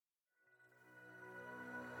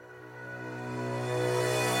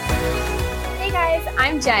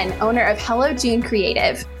I'm Jen, owner of Hello June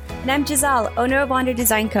Creative. And I'm Giselle, owner of Wander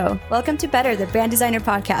Design Co. Welcome to Better, the Brand Designer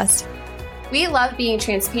Podcast. We love being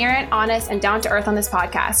transparent, honest, and down to earth on this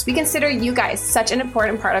podcast. We consider you guys such an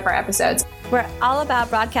important part of our episodes. We're all about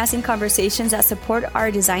broadcasting conversations that support our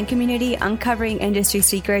design community, uncovering industry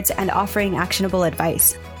secrets, and offering actionable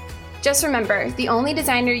advice. Just remember, the only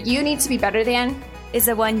designer you need to be better than is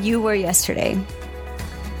the one you were yesterday.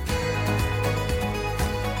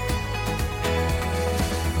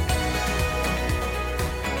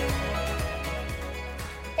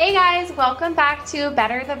 Hey guys, welcome back to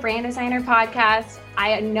Better the Brand Designer Podcast.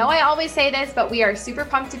 I know I always say this, but we are super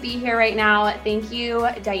pumped to be here right now. Thank you,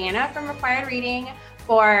 Diana from Required Reading,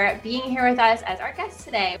 for being here with us as our guest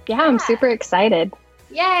today. Yeah, I'm super excited.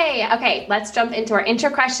 Yay. Okay, let's jump into our intro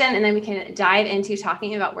question and then we can dive into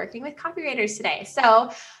talking about working with copywriters today.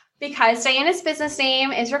 So, because Diana's business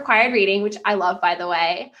name is Required Reading, which I love, by the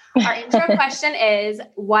way, our intro question is,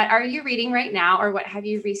 what are you reading right now, or what have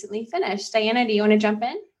you recently finished? Diana, do you want to jump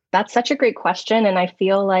in? That's such a great question. And I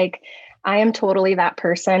feel like I am totally that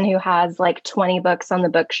person who has like 20 books on the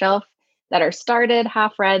bookshelf that are started,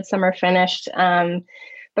 half read, some are finished.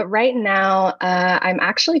 But right now, I'm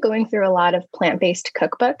actually going through a lot of plant-based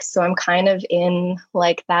cookbooks. So I'm kind of in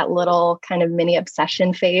like that little kind of mini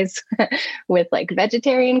obsession phase with like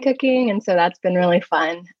vegetarian cooking. And so that's been really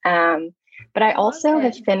fun. But I also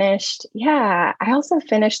have finished, I also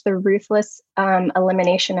finished The Ruthless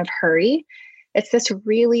Elimination of Hurry. It's this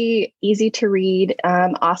really easy to read,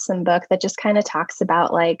 awesome book that just kind of talks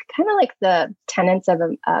about like the tenets of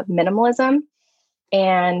minimalism.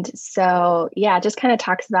 And so, just kind of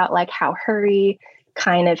talks about like how hurry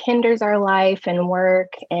kind of hinders our life and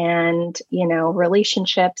work and,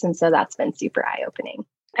 relationships. And so that's been super eye-opening.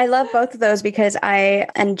 I love both of those because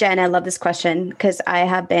and Jen, I love this question because I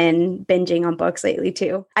have been binging on books lately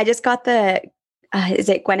too. I just got is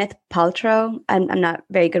it Gwyneth Paltrow? I'm not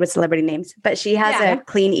very good with celebrity names, but she has a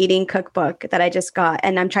clean eating cookbook that I just got,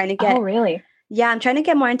 and I'm trying to get. Oh, really? Yeah, I'm trying to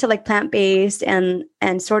get more into like plant-based and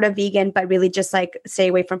sort of vegan, but really just like stay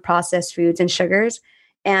away from processed foods and sugars.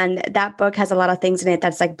 And that book has a lot of things in it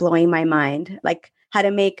that's like blowing my mind, like how to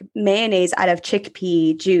make mayonnaise out of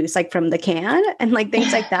chickpea juice, like from the can and like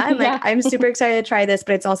things like that. And I'm super excited to try this,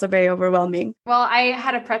 but it's also very overwhelming. Well, I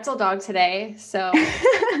had a pretzel dog today, so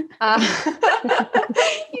you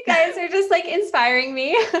guys are just like inspiring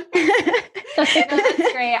me.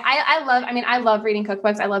 That's great. I love reading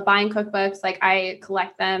cookbooks. I love buying cookbooks. Like I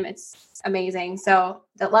collect them. It's amazing. So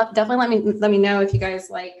definitely let me know if you guys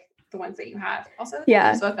like the ones that you have. Also,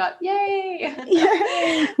 just woke up. Yay!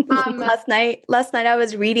 Last night I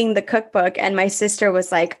was reading the cookbook, and my sister was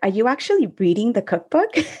like, "Are you actually reading the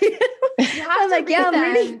cookbook?" I'm like, "Yeah,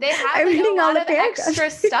 I'm reading." They have reading a lot of extra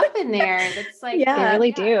stuff in there. That's like, they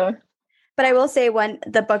really do. But I will say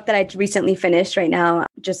the book that I recently finished right now,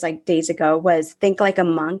 just like days ago, was Think Like a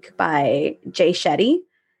Monk by Jay Shetty,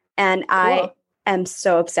 and I am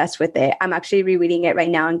so obsessed with it. I'm actually rereading it right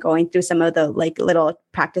now and going through some of the like little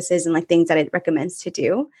practices and like things that it recommends to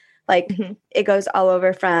do. Like it goes all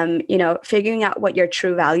over from, figuring out what your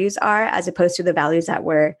true values are as opposed to the values that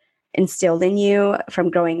were instilled in you from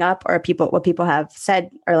growing up or what people have said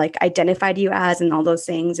or like identified you as and all those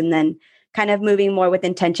things. And then kind of moving more with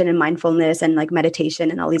intention and mindfulness and like meditation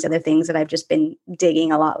and all these other things that I've just been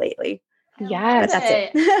digging a lot lately. Yes. That's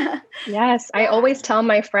it. Yes. I always tell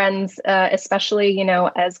my friends, especially,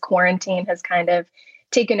 as quarantine has kind of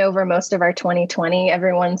taken over most of our 2020,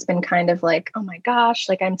 everyone's been kind of like, oh my gosh,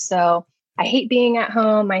 like I hate being at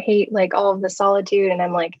home. I hate like all of the solitude. And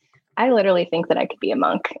I'm like, I literally think that I could be a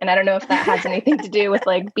monk. And I don't know if that has anything to do with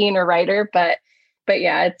like being a writer, but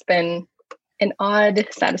yeah, it's been an odd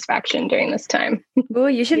satisfaction during this time. Oh,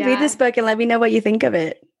 you should read this book and let me know what you think of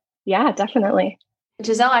it. Yeah, definitely.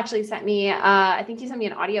 Giselle actually sent me, I think you sent me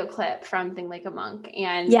an audio clip from Think Like a Monk.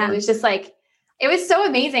 And it was just like, it was so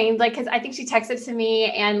amazing. Like, cause I think she texted to me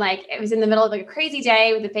and like, it was in the middle of like a crazy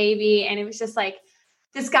day with a baby. And it was just like,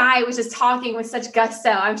 this guy was just talking with such gusto.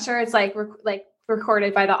 I'm sure it's like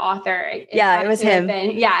recorded by the author. It was him.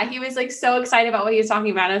 He was like so excited about what he was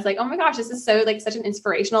talking about. I was like, oh my gosh, this is so like such an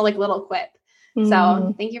inspirational, like little quip.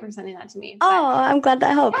 So thank you for sending that to me. I'm glad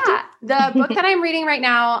that helped. Yeah, the book that I'm reading right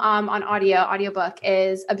now on audiobook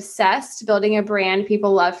is Obsessed, Building a Brand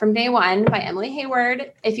People Love from Day One by Emily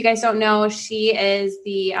Hayward. If you guys don't know, she is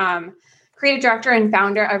the creative director and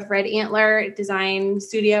founder of Red Antler Design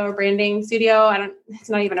Studio or Branding Studio. it's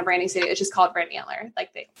not even a branding studio. It's just called Red Antler.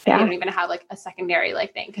 Like they don't even have like a secondary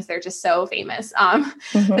like thing because they're just so famous.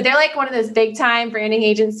 But they're like one of those big time branding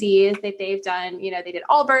agencies that they've done, they did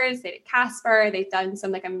Allbirds, they did Casper, they've done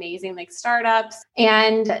some like amazing like startups.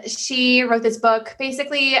 And she wrote this book.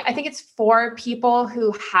 Basically, I think it's for people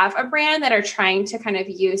who have a brand that are trying to kind of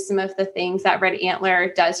use some of the things that Red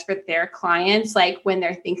Antler does for their clients, like when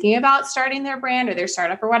they're thinking about starting their brand or their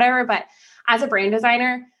startup or whatever. But as a brand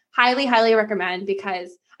designer, highly, highly recommend,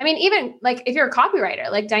 because I mean, even like if you're a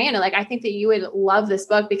copywriter, like Diana, like I think that you would love this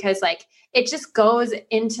book because like it just goes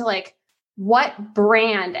into like what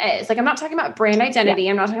brand is. Like I'm not talking about brand identity.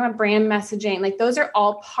 I'm not talking about brand messaging. Like those are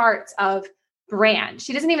all parts of brand.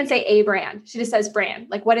 She doesn't even say a brand. She just says brand.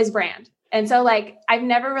 Like what is brand? And so like I've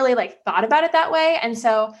never really like thought about it that way. And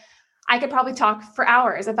so I could probably talk for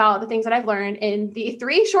hours about the things that I've learned in the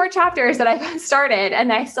 3 short chapters that I've started,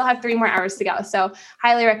 and I still have 3 more hours to go. So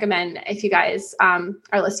highly recommend if you guys, our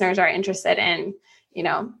listeners are interested in,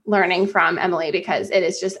 learning from Emily, because it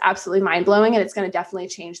is just absolutely mind blowing. And it's going to definitely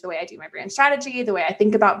change the way I do my brand strategy, the way I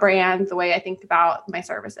think about brand, the way I think about my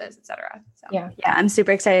services, et cetera. So. Yeah. I'm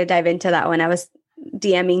super excited to dive into that one. I was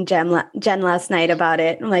DMing Jen last night about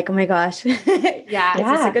it. I'm like, oh my gosh. Is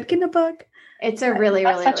this a good Kindle book? It's a really,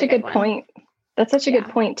 really, such really a good point. That's such a good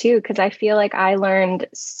point too, because I feel like I learned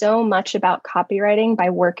so much about copywriting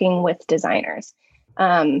by working with designers,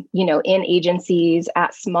 in agencies,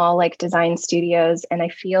 at small like design studios. And I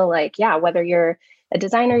feel like, whether you're a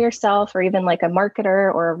designer yourself or even like a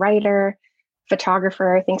marketer or a writer,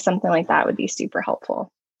 photographer, I think something like that would be super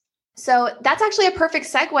helpful. So that's actually a perfect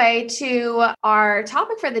segue to our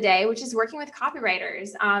topic for the day, which is working with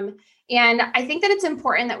copywriters. And I think that it's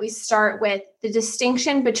important that we start with the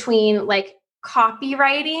distinction between like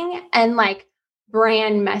copywriting and like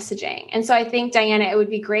brand messaging. And so I think, Diana, it would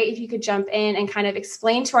be great if you could jump in and kind of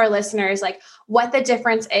explain to our listeners like what the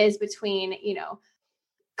difference is between,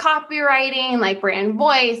 copywriting, like brand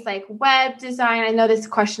voice, like web design. I know this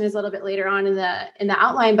question is a little bit later on in the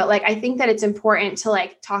outline, but like I think that it's important to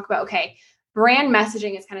like talk about, okay, brand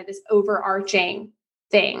messaging is kind of this overarching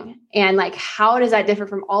thing. And like, how does that differ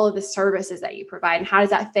from all of the services that you provide? And how does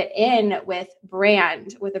that fit in with a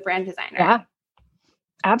brand designer? Yeah,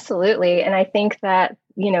 absolutely. And I think that,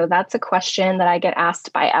 that's a question that I get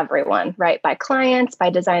asked by everyone, right? By clients, by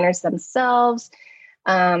designers themselves,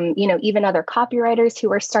 even other copywriters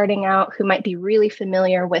who are starting out, who might be really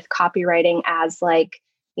familiar with copywriting as like,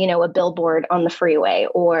 a billboard on the freeway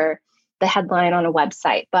or the headline on a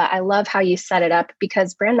website. But I love how you set it up,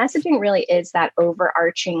 because brand messaging really is that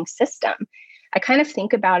overarching system. I kind of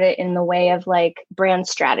think about it in the way of like brand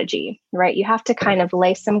strategy, right? You have to kind of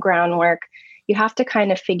lay some groundwork. You have to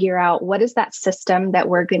kind of figure out what is that system that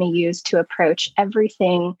we're going to use to approach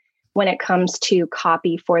everything when it comes to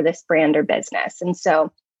copy for this brand or business. And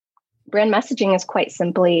so brand messaging is quite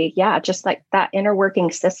simply, just like that inner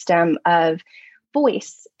working system of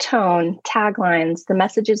voice, tone, taglines, the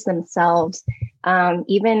messages themselves,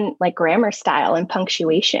 even like grammar style and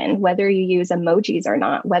punctuation, whether you use emojis or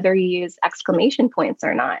not, whether you use exclamation points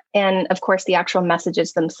or not. And of course, the actual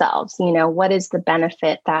messages themselves, what is the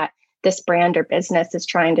benefit that this brand or business is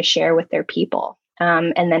trying to share with their people?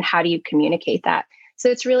 And then how do you communicate that? So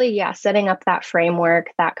it's really, setting up that framework,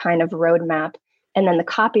 that kind of roadmap. And then the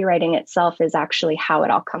copywriting itself is actually how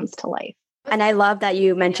it all comes to life. And I love that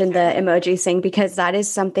you mentioned the emoji thing, because that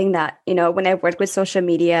is something that, when I've worked with social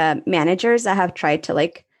media managers that have tried to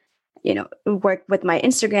like, work with my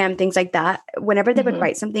Instagram, things like that, whenever they would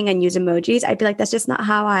write something and use emojis, I'd be like, that's just not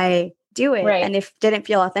how I do it. Right. And if it didn't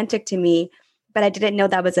feel authentic to me, but I didn't know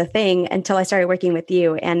that was a thing until I started working with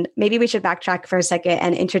you. And maybe we should backtrack for a second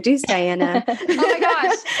and introduce Diana. Oh my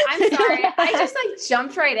gosh. I'm sorry. I just like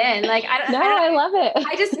jumped right in. Like, I love it.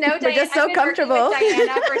 I just know Diana. We're just so comfortable with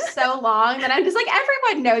Diana for so long that I'm just like,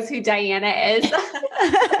 everyone knows who Diana is.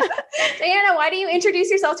 Diana, why don't you introduce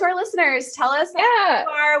yourself to our listeners? Tell us who you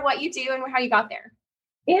are, what you do, and how you got there.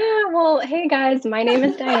 Yeah, well, hey guys, my name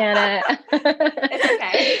is Diana. It's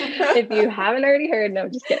okay. If you haven't already heard, no,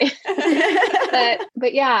 I'm just kidding.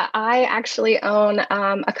 But yeah, I actually own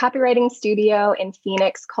a copywriting studio in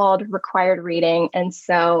Phoenix called Required Reading. And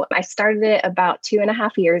so I started it about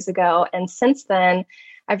 2.5 years ago. And since then,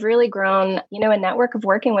 I've really grown, a network of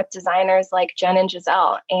working with designers like Jen and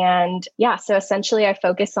Giselle. And so essentially I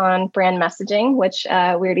focus on brand messaging, which we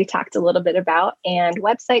already talked a little bit about, and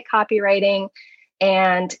website copywriting,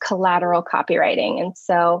 and collateral copywriting. And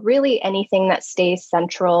so really anything that stays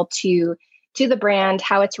central to the brand,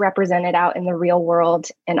 how it's represented out in the real world,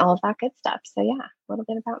 and all of that good stuff. So a little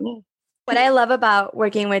bit about me. What I love about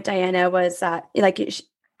working with Diana was that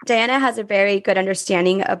Diana has a very good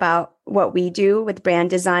understanding about what we do with brand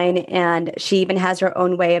design. And she even has her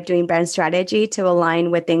own way of doing brand strategy to align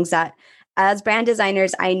with things that, as brand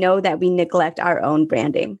designers, I know that we neglect our own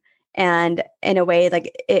branding. And in a way,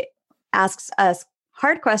 like, it asks us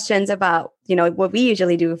hard questions about, what we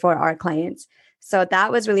usually do for our clients. So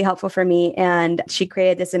that was really helpful for me. And she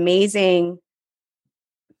created this amazing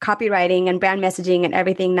copywriting and brand messaging and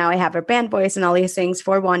everything. Now I have a brand voice and all these things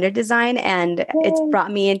for Wander Design. And it's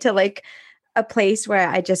brought me into like a place where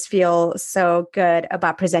I just feel so good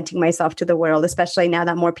about presenting myself to the world, especially now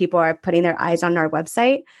that more people are putting their eyes on our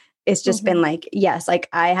website. It's just been like, yes, like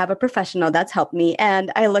I have a professional that's helped me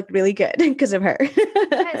and I look really good because of her. Yes,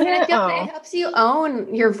 and I feel like it helps you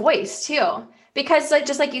own your voice too. Because like,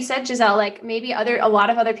 just like you said, Giselle, like maybe a lot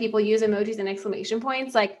of other people use emojis and exclamation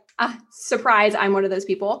points. Like, surprise, I'm one of those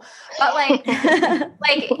people. But like,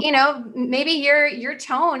 maybe your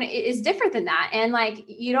tone is different than that. And like,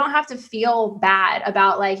 you don't have to feel bad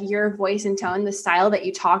about like your voice and tone, the style that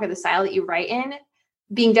you talk or the style that you write in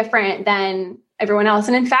being different than everyone else.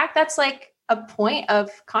 And in fact, that's like a point of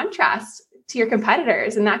contrast to your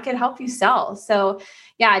competitors, and that could help you sell. So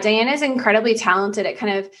yeah, Diana is incredibly talented at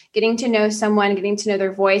kind of getting to know someone, getting to know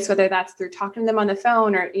their voice, whether that's through talking to them on the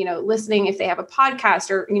phone or, listening if they have a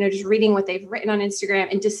podcast or, just reading what they've written on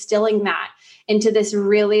Instagram and distilling that into this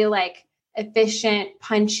really like efficient,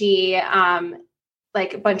 punchy,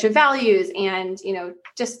 like a bunch of values and,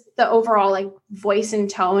 just the overall like voice and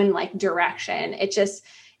tone, like direction. It just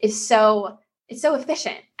is it's so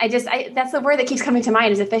efficient. That's the word that keeps coming to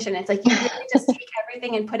mind is efficient. It's like, you really just take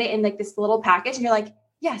everything and put it in like this little package and you're like,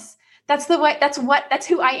 yes, that's who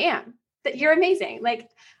I am. That you're amazing. Like,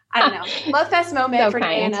 I don't know, love fest moment so for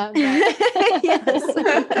kind. Diana. Yes.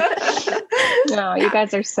 No, you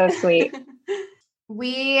guys are so sweet.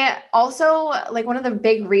 We also like one of the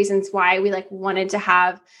big reasons why we like wanted to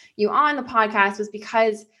have you on the podcast was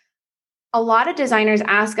because a lot of designers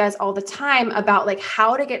ask us all the time about like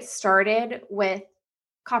how to get started with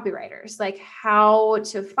copywriters, like how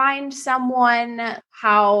to find someone,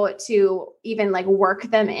 how to even like work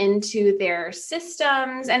them into their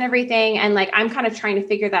systems and everything. And like, I'm kind of trying to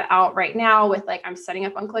figure that out right now with like, I'm setting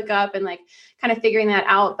up on ClickUp and like kind of figuring that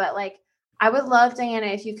out. But like, I would love, Diana,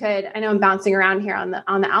 if you could, I know I'm bouncing around here on the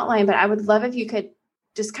outline, but I would love if you could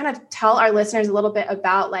just kind of tell our listeners a little bit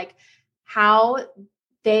about like how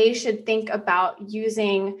they should think about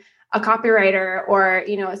using a copywriter or,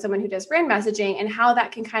 someone who does brand messaging and how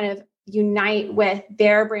that can kind of unite with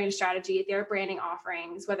their brand strategy, their branding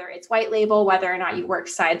offerings, whether it's white label, whether or not you work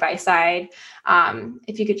side by side.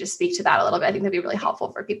 If you could just speak to that a little bit, I think that'd be really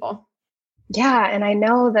helpful for people. Yeah. And I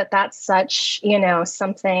know that that's such,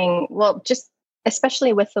 something, well, just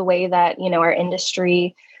especially with the way that, our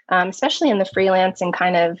industry, especially in the freelance and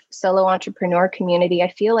kind of solo entrepreneur community,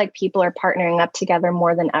 I feel like people are partnering up together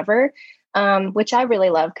more than ever, which I really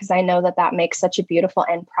love because I know that makes such a beautiful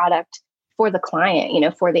end product for the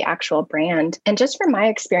client, for the actual brand. And just from my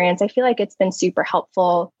experience, I feel like it's been super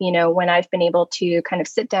helpful, when I've been able to kind of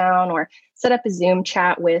sit down or set up a Zoom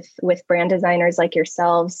chat with brand designers like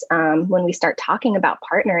yourselves when we start talking about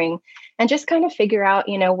partnering and just kind of figure out,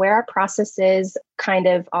 where our processes kind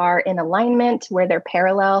of are in alignment, where they're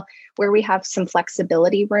parallel, where we have some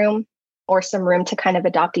flexibility room or some room to kind of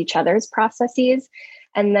adopt each other's processes,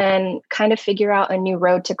 and then kind of figure out a new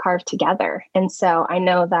road to carve together. And so I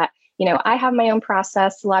know that, I have my own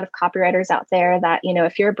process, a lot of copywriters out there that,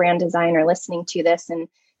 if you're a brand designer listening to this and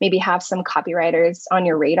maybe have some copywriters on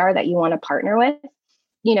your radar that you want to partner with,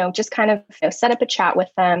 just kind of set up a chat with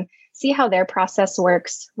them, see how their process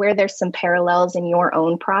works, where there's some parallels in your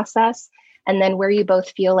own process, and then where you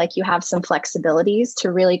both feel like you have some flexibilities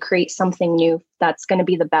to really create something new that's going to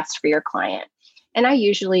be the best for your client. And I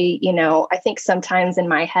usually, I think sometimes in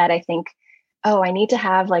my head, I think, oh, I need to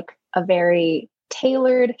have like a very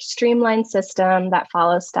tailored, streamlined system that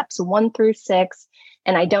follows steps 1 through 6.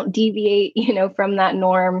 And I don't deviate, from that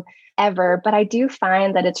norm ever. But I do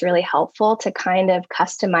find that it's really helpful to kind of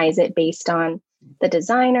customize it based on the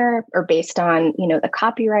designer or based on, the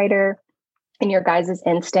copywriter in your guys'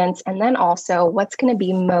 instance. And then also what's going to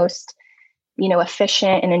be most,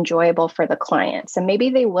 efficient and enjoyable for the client. So maybe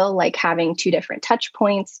they will like having 2 different touch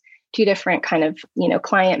points, 2 different kind of,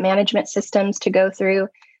 client management systems to go through.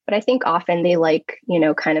 But I think often they like,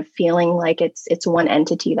 kind of feeling like it's one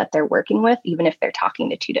entity that they're working with, even if they're talking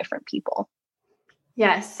to 2 different people.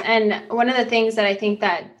 Yes. And one of the things that I think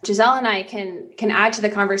that Giselle and I can add to the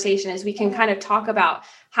conversation is we can kind of talk about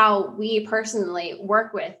how we personally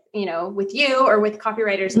work with, with you or with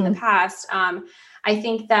copywriters in the past. I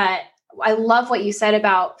think that I love what you said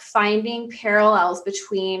about finding parallels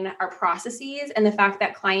between our processes and the fact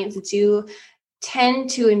that clients do tend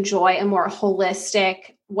to enjoy a more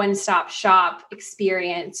holistic one-stop shop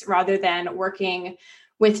experience rather than working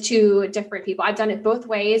with two different people. I've done it both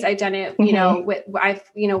ways. I've done it, I've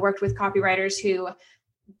worked with copywriters who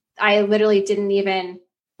I literally didn't even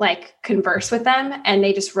like converse with them, and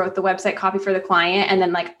they just wrote the website copy for the client. And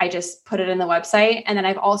then like, I just put it in the website. And then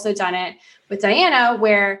I've also done it with Diana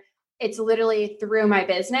where it's literally through my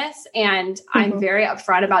business. And I'm very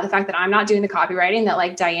upfront about the fact that I'm not doing the copywriting, that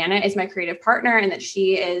like Diana is my creative partner and that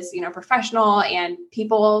she is, professional, and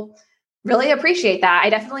people really appreciate that. I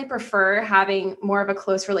definitely prefer having more of a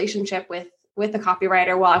close relationship with the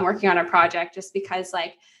copywriter while I'm working on a project, just because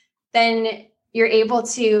like, then you're able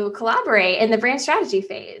to collaborate in the brand strategy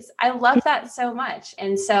phase. I love that so much.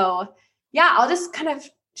 And so, yeah, I'll just kind of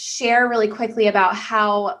share really quickly about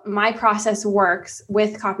how my process works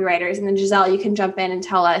with copywriters. And then Giselle, you can jump in and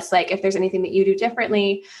tell us like if there's anything that you do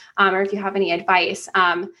differently, or if you have any advice.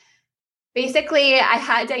 Basically, I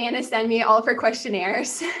had Diana send me all of her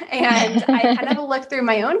questionnaires, and I kind of looked through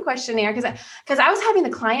my own questionnaire because I was having the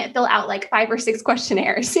client fill out like 5 or 6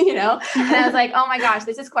 questionnaires, and I was like, oh my gosh,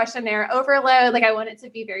 this is questionnaire overload. Like I want it to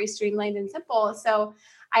be very streamlined and simple. So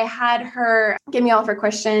I had her give me all of her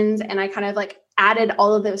questions, and I kind of like added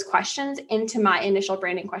all of those questions into my initial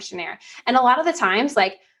branding questionnaire. And a lot of the times,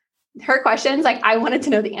 like her questions, like I wanted to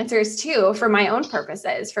know the answers too, for my own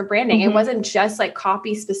purposes for branding. It wasn't just like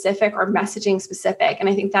copy specific or messaging specific. And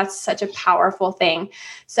I think that's such a powerful thing.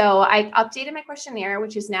 So I updated my questionnaire,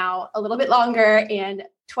 which is now a little bit longer and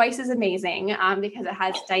twice as amazing, because it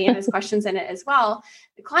has Diana's questions in it as well.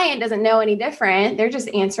 The client doesn't know any different. They're just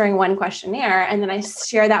answering one questionnaire. And then I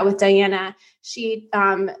share that with Diana. She,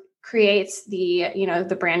 creates the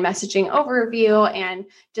brand messaging overview and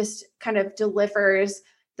just kind of delivers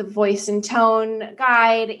the voice and tone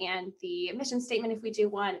guide and the mission statement if we do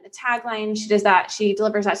one, the tagline. She does that. She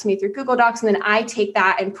delivers that to me through Google Docs. And then I take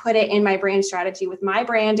that and put it in my brand strategy with my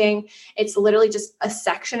branding. It's literally just a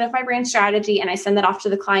section of my brand strategy. And I send that off to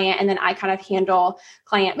the client. And then I kind of handle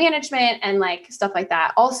client management and like stuff like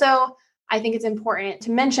that. Also, I think it's important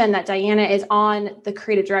to mention that Diana is on the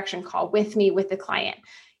creative direction call with me, with the client.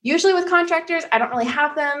 Usually with contractors, I don't really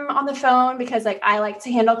have them on the phone because like I like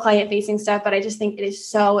to handle client facing stuff, but I just think it is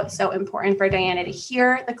so, so important for Diana to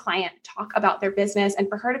hear the client talk about their business and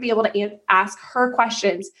for her to be able to ask her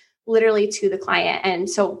questions literally to the client. And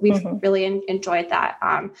so we've really enjoyed that.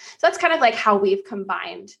 So that's kind of like how we've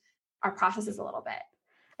combined our processes a little bit.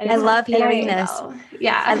 I love hearing this.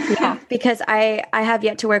 Yeah. Because I have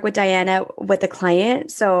yet to work with Diana with a client.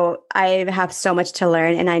 So I have so much to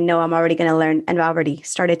learn, and I know I'm already going to learn, and I've already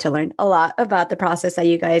started to learn a lot about the process that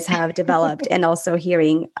you guys have developed, and also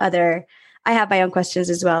hearing I have my own questions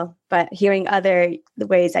as well, but hearing the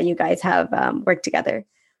ways that you guys have worked together.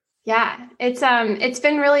 Yeah, it's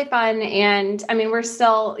been really fun. And I mean, we're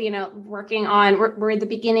still, working on, we're at the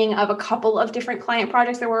beginning of a couple of different client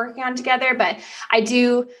projects that we're working on together, but I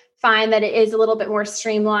do find that it is a little bit more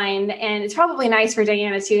streamlined, and it's probably nice for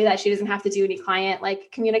Diana too, that she doesn't have to do any client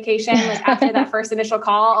like communication. Like after that first initial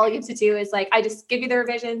call, all you have to do is like, I just give you the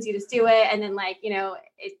revisions, you just do it. And then like,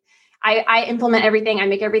 I implement everything. I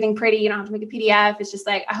make everything pretty. You don't have to make a PDF. It's just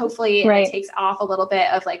like, hopefully it takes off a little bit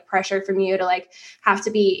of like pressure from you to like have to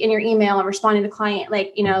be in your email and responding to client.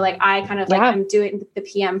 Like, like I kind of like, I'm doing the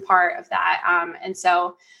PM part of that. And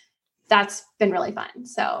so that's been really fun.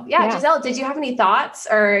 So yeah, Giselle, did you have any thoughts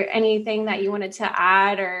or anything that you wanted to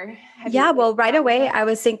add or? Well, right away, I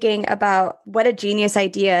was thinking about what a genius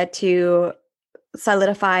idea to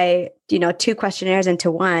solidify, 2 questionnaires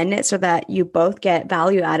into one so that you both get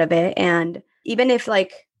value out of it. And even if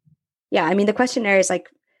the questionnaire is like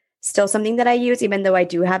still something that I use, even though I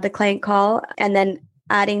do have the client call, and then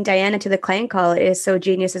adding Diana to the client call is so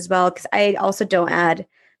genius as well. Cause I also don't add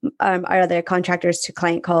our other contractors to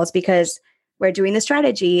client calls because we're doing the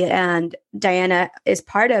strategy and Diana is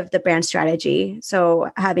part of the brand strategy.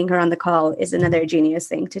 So having her on the call is another genius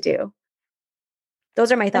thing to do.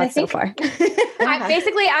 Those are my thoughts so far.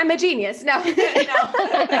 I'm a genius. No.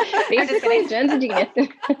 I'm just kidding. Jen's a genius.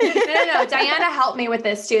 No. Diana helped me with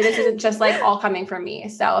this too. This isn't just like all coming from me.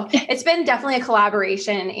 So it's been definitely a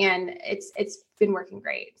collaboration, and it's been working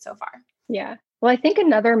great so far. Yeah. Well, I think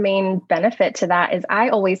another main benefit to that is I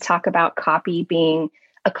always talk about copy being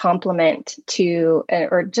a complement to,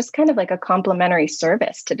 or just kind of like a complementary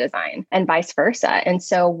service to design and vice versa. And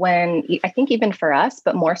so when I think even for us,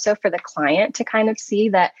 but more so for the client to kind of see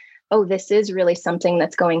that, oh, this is really something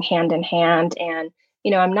that's going hand in hand. And,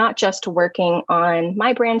 I'm not just working on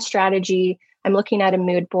my brand strategy, I'm looking at a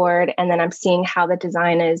mood board, and then I'm seeing how the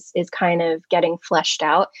design is kind of getting fleshed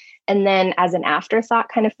out. And then as an afterthought,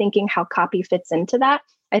 kind of thinking how copy fits into that.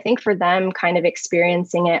 I think for them, kind of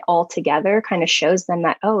experiencing it all together kind of shows them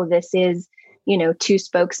that, oh, this is, two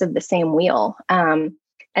spokes of the same wheel.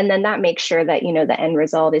 And then that makes sure that, the end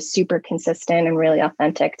result is super consistent and really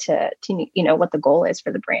authentic to what the goal is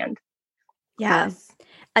for the brand. Yeah. Yes.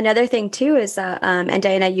 Another thing too is, and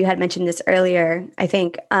Diana, you had mentioned this earlier, I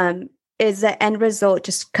think, is the end result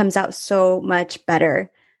just comes out so much better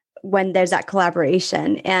when there's that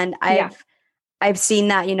collaboration. And I've seen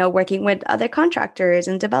that, working with other contractors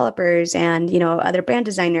and developers and, other brand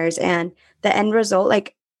designers, and the end result,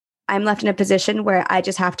 like, I'm left in a position where I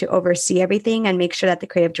just have to oversee everything and make sure that the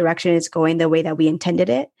creative direction is going the way that we intended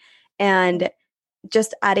it. And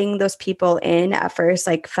just adding those people in at first,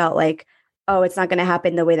 like, felt like, oh, it's not going to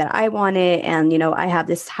happen the way that I want it. And, I have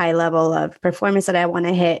this high level of performance that I want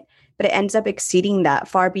to hit, but it ends up exceeding that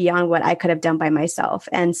far beyond what I could have done by myself.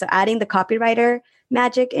 And so adding the copywriter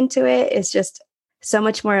magic into it is just so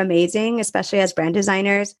much more amazing, especially as brand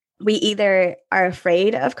designers. We either are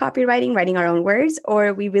afraid of copywriting, writing our own words,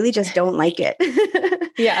 or we really just don't like it.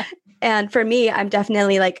 Yeah. And for me, I'm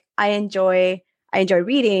definitely like, I enjoy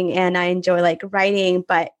reading and I enjoy like writing,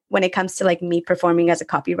 but when it comes to like me performing as a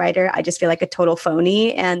copywriter, I just feel like a total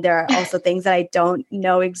phony. And there are also things that I don't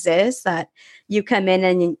know exist that you come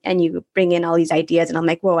in and you bring in all these ideas and I'm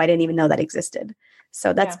like, whoa, I didn't even know that existed.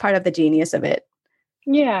 So that's part of the genius of it.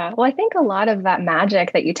 Yeah. Well, I think a lot of that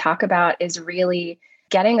magic that you talk about is really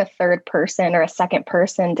getting a third person or a second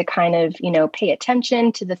person to kind of, pay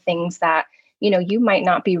attention to the things that, you might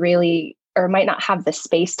not be really, or might not have the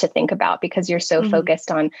space to think about because you're so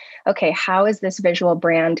focused on, okay, how is this visual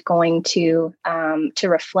brand going to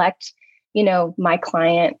reflect, my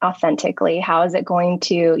client authentically? How is it going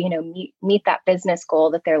to, meet that business goal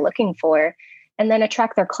that they're looking for and then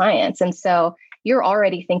attract their clients? And so you're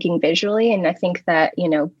already thinking visually. And I think that,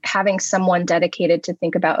 having someone dedicated to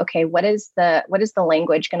think about, okay, what is the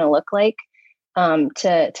language going to look like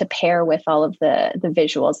to pair with all of the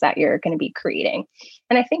visuals that you're going to be creating.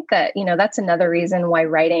 And I think that, that's another reason why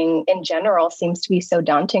writing in general seems to be so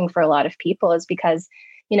daunting for a lot of people is because,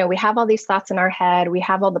 we have all these thoughts in our head, we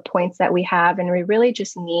have all the points that we have, and we really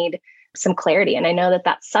just need some clarity. And I know that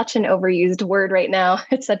that's such an overused word right now.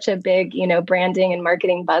 It's such a big, branding and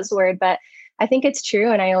marketing buzzword, but I think it's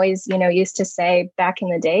true. And I always, used to say back in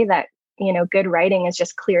the day that, good writing is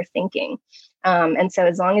just clear thinking. And so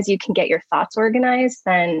as long as you can get your thoughts organized,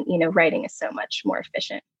 then, writing is so much more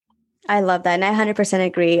efficient. I love that. And I 100%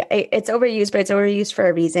 agree. It's overused, but it's overused for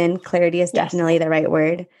a reason. Clarity is definitely the right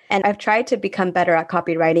word. And I've tried to become better at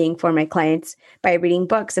copywriting for my clients by reading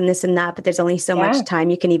books and this and that, but there's only so much time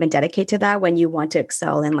you can even dedicate to that when you want to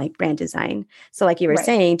excel in like brand design. So like you were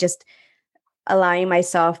saying, just allowing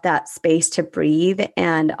myself that space to breathe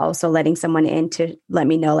and also letting someone in to let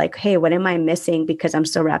me know like, hey, what am I missing? Because I'm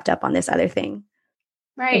so wrapped up on this other thing.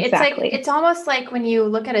 Right. Exactly. It's almost like when you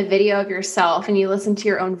look at a video of yourself and you listen to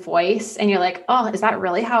your own voice and you're like, oh, is that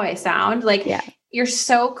really how I sound? Like you're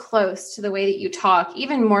so close to the way that you talk,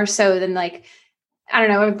 even more so than like, I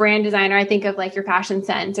don't know, a brand designer. I think of like your fashion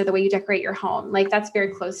sense or the way you decorate your home. Like that's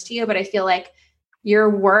very close to you. But I feel like your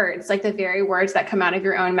words, like the very words that come out of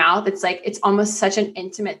your own mouth, it's like, it's almost such an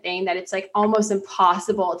intimate thing that it's like almost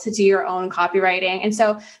impossible to do your own copywriting. And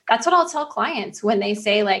so that's what I'll tell clients when they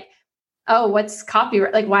say like, oh, what's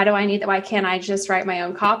copyright? Like, why do I need that? Why can't I just write my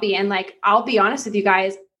own copy? And like, I'll be honest with you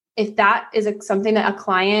guys, if that is something that a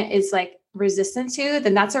client is like resistant to,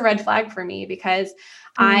 then that's a red flag for me because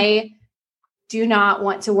I do not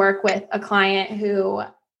want to work with a client who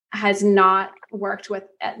has not worked with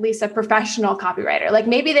at least a professional copywriter. Like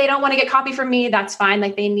maybe they don't want to get copy from me. That's fine.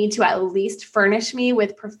 Like they need to at least furnish me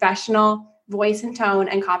with professional voice and tone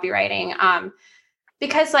and copywriting.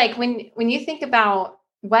 Because like when you think about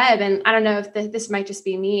web, and I don't know if this might just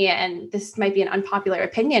be me and this might be an unpopular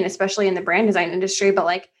opinion, especially in the brand design industry, but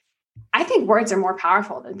like, I think words are more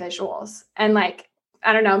powerful than visuals. And like,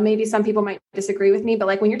 I don't know, maybe some people might disagree with me, but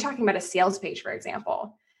like when you're talking about a sales page, for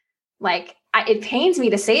example, like it pains me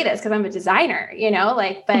to say this because I'm a designer,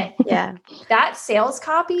 but that sales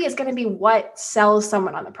copy is going to be what sells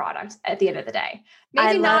someone on the product at the end of the day.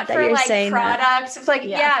 Maybe not for like products. It's like,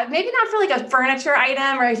 maybe not for like a furniture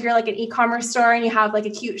item, or if you're like an e-commerce store and you have like a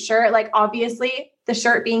cute shirt, like obviously the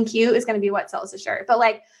shirt being cute is going to be what sells the shirt. But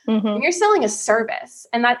like when you're selling a service,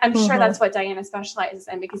 and that I'm sure that's what Diana specializes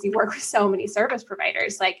in because you work with so many service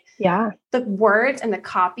providers, like the words and the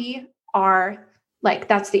copy are like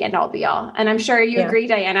that's the end all be all. And I'm sure you agree,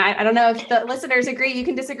 Diana. I don't know if the listeners agree. You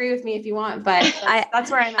can disagree with me if you want, but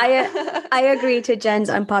that's where I'm at. I agree to Jen's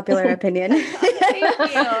unpopular opinion.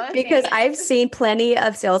 Thank you. Because I've seen plenty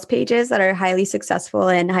of sales pages that are highly successful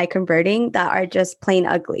and high converting that are just plain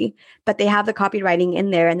ugly, but they have the copywriting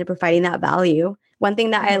in there and they're providing that value. One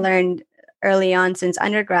thing that I learned early on since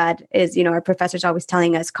undergrad is, our professors always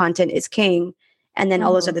telling us content is king, and then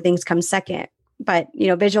all those other things come second. But,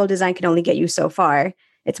 visual design can only get you so far.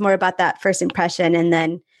 It's more about that first impression. And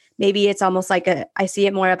then maybe it's almost like I see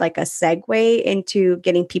it more of like a segue into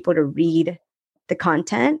getting people to read the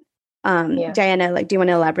content. Diana, do you want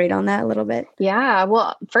to elaborate on that a little bit? Yeah.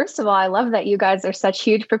 Well, first of all, I love that you guys are such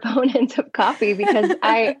huge proponents of copy, because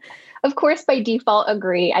I, of course, by default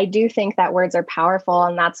agree. I do think that words are powerful,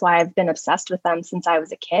 and that's why I've been obsessed with them since I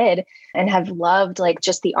was a kid and have loved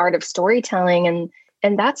just the art of storytelling.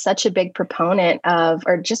 And that's such a big proponent of,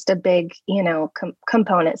 or just a big,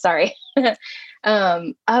 component,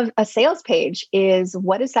 of a sales page is,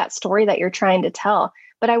 what is that story that you're trying to tell?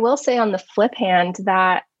 But I will say on the flip hand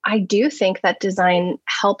that I do think that design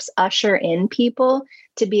helps usher in people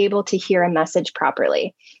to be able to hear a message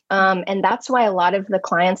properly. And that's why a lot of the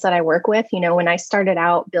clients that I work with, when I started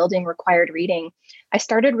out building Required Reading, I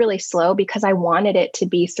started really slow because I wanted it to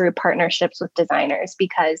be through partnerships with designers,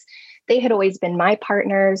 because they had always been my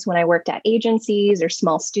partners when I worked at agencies or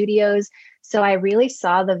small studios. So I really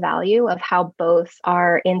saw the value of how both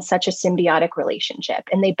are in such a symbiotic relationship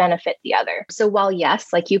and they benefit the other. So while yes,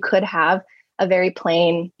 you could have a very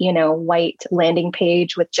plain, white landing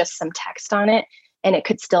page with just some text on it, and it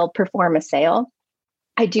could still perform a sale,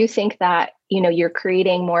 I do think that, you're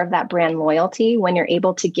creating more of that brand loyalty when you're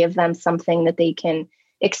able to give them something that they can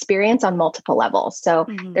experience on multiple levels. So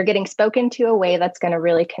they're getting spoken to a way that's going to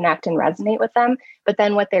really connect and resonate with them. But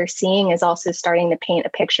then what they're seeing is also starting to paint a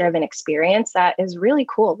picture of an experience that is really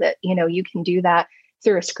cool, that, you can do that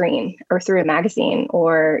through a screen or through a magazine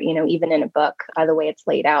or, even in a book by the way it's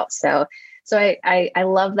laid out. So I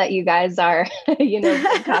love that you guys are,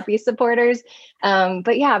 copy supporters. But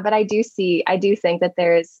I do think that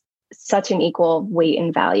there's such an equal weight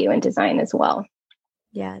and value in design as well.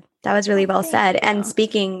 Yeah, that was really well said. And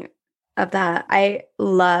speaking of that, I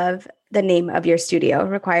love the name of your studio,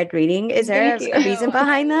 Required Reading. Is there a reason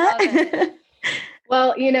behind that?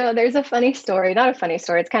 Well, there's a funny story, not a funny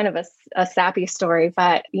story. It's kind of a sappy story,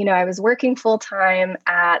 but, I was working full time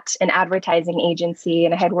at an advertising agency,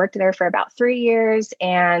 and I had worked there for about 3 years.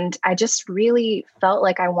 And I just really felt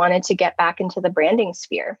like I wanted to get back into the branding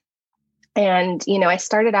sphere. And, I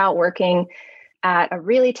started out working at a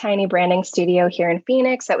really tiny branding studio here in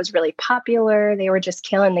Phoenix that was really popular. They were just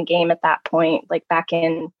killing the game at that point, back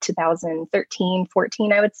in 2013,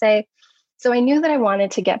 14, I would say. So I knew that I wanted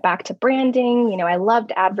to get back to branding. I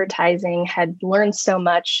loved advertising, had learned so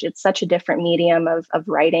much. It's such a different medium of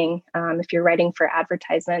writing if you're writing for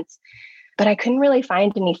advertisements. But I couldn't really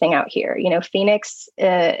find anything out here. Phoenix,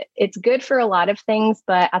 it's good for a lot of things,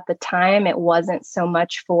 but at the time it wasn't so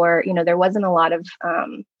much for, there wasn't a lot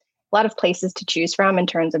of places to choose from in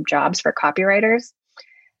terms of jobs for copywriters.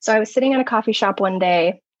 So I was sitting in a coffee shop one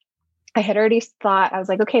day. I had already thought, I was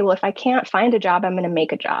like, okay, well, if I can't find a job, I'm going to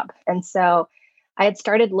make a job. And so I had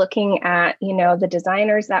started looking at, the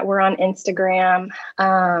designers that were on Instagram.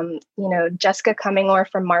 Jessica Cummingore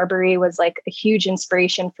from Marbury was a huge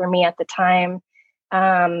inspiration for me at the time.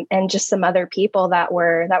 And just some other people that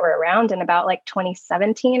were around in about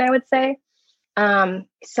 2017, I would say.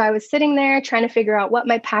 So I was sitting there trying to figure out what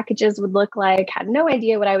my packages would look like, had no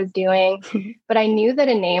idea what I was doing, but I knew that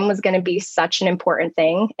a name was going to be such an important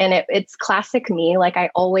thing. And it's classic me. I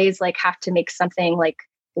always have to make something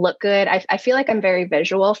look good. I feel like I'm very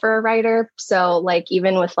visual for a writer. So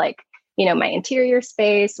even with my interior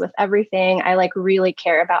space, with everything, I really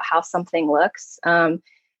care about how something looks.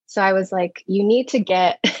 So I was like, you need to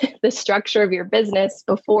get the structure of your business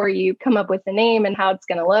before you come up with a name and how it's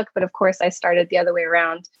going to look. But of course, I started the other way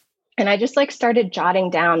around. And I just started jotting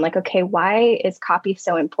down okay, why is copy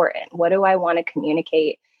so important? What do I want to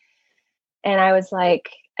communicate? And I was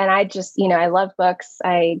and I just, I love books.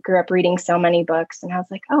 I grew up reading so many books. And I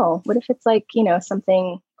was like, oh, what if it's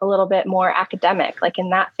something a little bit more academic, in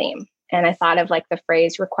that theme? And I thought of the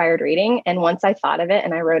phrase required reading. And once I thought of it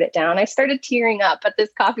and I wrote it down, I started tearing up at this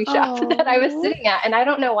coffee shop that I was sitting at. And I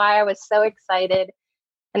don't know why I was so excited.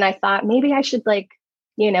 And I thought maybe I should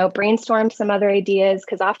brainstorm some other ideas,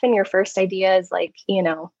 because often your first idea is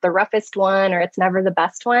the roughest one, or it's never the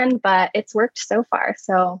best one, but it's worked so far.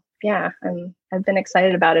 So yeah, I've been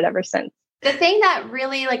excited about it ever since. The thing that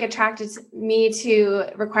really attracted me to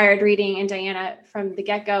Required Reading and Diana from the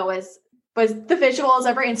get-go was was the visuals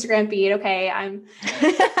of her Instagram feed. Okay. I'm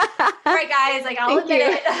all right, guys. Like I'll admit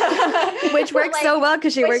it. Which works like, so well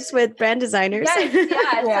because she works with brand designers.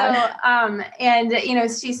 Yes, yeah. So, and you know,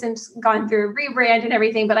 she's since gone through rebrand and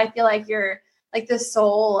everything, but I feel like you're like the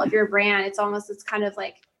soul of your brand. It's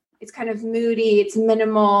kind of moody. It's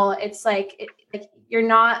minimal. It's like you're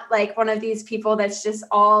not like one of these people that's just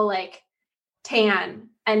all like tan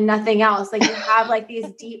and nothing else. Like you have like these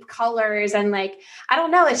deep colors and like, I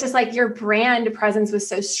don't know. It's just like your brand presence was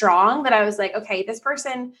so strong that I was like, okay, this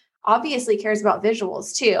person obviously cares about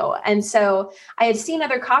visuals too. And so I had seen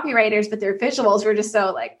other copywriters, but their visuals were just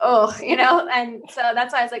so like, oh, you know? And so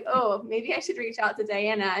that's why I was like, oh, maybe I should reach out to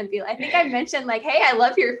Diana and be like, I think I mentioned like, hey, I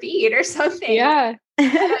love your feed or something. Yeah.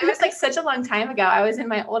 It was like such a long time ago. I was in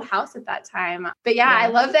my old house at that time. But yeah. I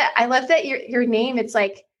love that your name, it's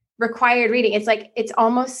like required reading. It's like, it's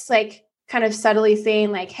almost like kind of subtly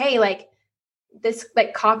saying like, hey, like, this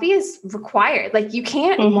like copy is required. Like you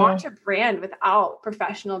can't launch a brand without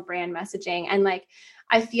professional brand messaging. And like,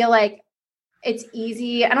 I feel like it's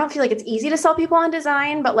easy. I don't feel like it's easy to sell people on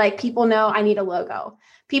design, but like people know I need a logo.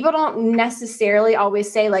 People don't necessarily always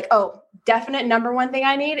say like, oh, definite number one thing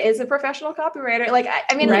I need is a professional copywriter. Like,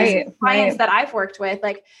 I mean, there's clients that I've worked with,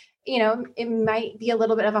 like, you know, it might be a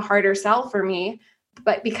little bit of a harder sell for me,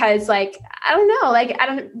 but because like, I don't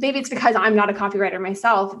know, maybe it's because I'm not a copywriter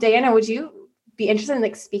myself. Diana, would you be interested in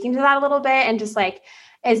like speaking to that a little bit? And just like,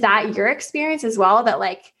 is that your experience as well? That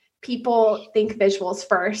like people think visuals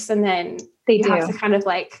first and then you have to kind of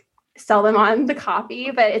like sell them on the copy,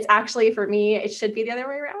 but it's actually, for me, it should be the other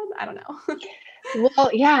way around. I don't know. Well,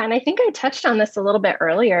 yeah. And I think I touched on this a little bit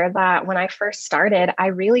earlier that when I first started, I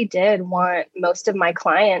really did want most of my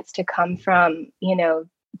clients to come from, you know,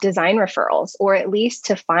 design referrals, or at least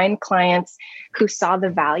to find clients who saw the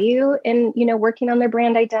value in, you know, working on their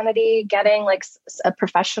brand identity, getting like a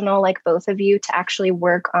professional like both of you to actually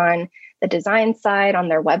work on the design side on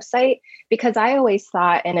their website. Because I always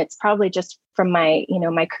thought, and it's probably just from my, you know,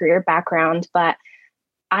 my career background, but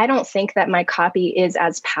I don't think that my copy is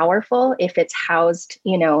as powerful if it's housed,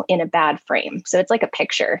 you know, in a bad frame. So it's like a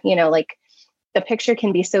picture, you know, like the picture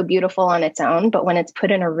can be so beautiful on its own, but when it's put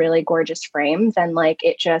in a really gorgeous frame, then like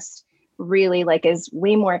it just really like is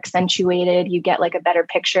way more accentuated. You get like a better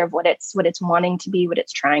picture of what it's wanting to be, what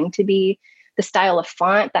it's trying to be, the style of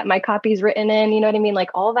font that my copy is written in, you know what I mean?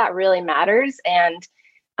 Like all that really matters. And,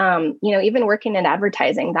 you know, even working in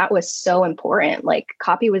advertising, that was so important. Like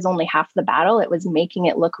copy was only half the battle. It was making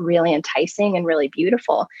it look really enticing and really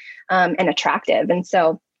beautiful, and attractive. And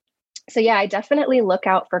so yeah, I definitely look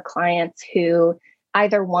out for clients who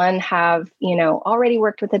either one have, you know, already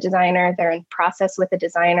worked with a designer, they're in process with a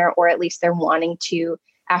designer, or at least they're wanting to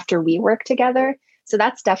after we work together. So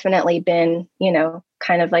that's definitely been, you know,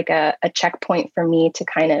 kind of like a checkpoint for me to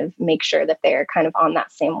kind of make sure that they're kind of on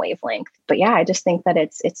that same wavelength. But yeah, I just think that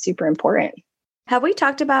it's super important. Have we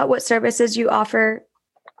talked about what services you offer?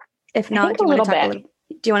 If not, do you want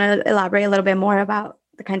to elaborate a little bit more about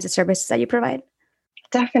the kinds of services that you provide?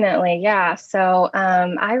 Definitely. Yeah. So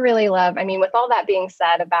I really love, I mean, with all that being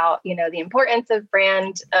said about, you know, the importance of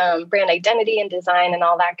brand identity and design and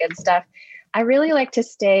all that good stuff, I really like to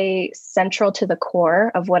stay central to the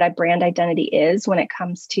core of what a brand identity is when it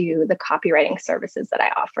comes to the copywriting services that I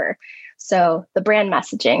offer. So the brand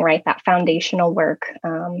messaging, right? That foundational work.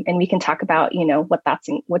 And we can talk about, you know,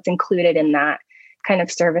 what's included in that kind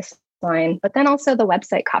of service line, but then also the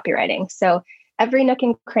website copywriting. So every nook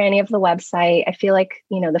and cranny of the website, I feel like,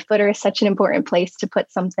 you know, the footer is such an important place to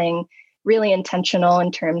put something really intentional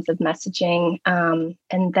in terms of messaging.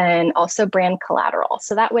 And then also brand collateral.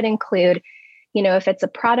 So that would include, you know, if it's a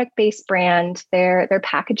product-based brand, their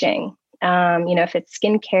packaging, you know, if it's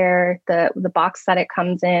skincare, the box that it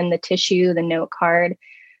comes in, the tissue, the note card,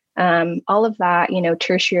 all of that, you know,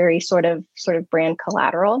 tertiary sort of brand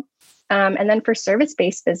collateral. And then for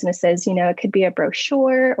service-based businesses, you know, it could be a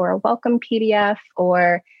brochure or a welcome PDF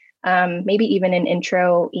or maybe even an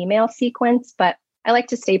intro email sequence. But I like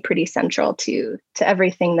to stay pretty central to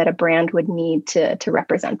everything that a brand would need to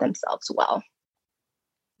represent themselves well.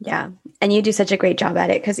 Yeah. And you do such a great job at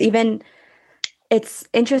it, because even it's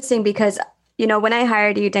interesting because, you know, when I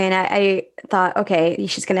hired you, Diana, I thought, okay,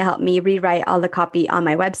 she's going to help me rewrite all the copy on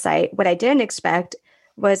my website. What I didn't expect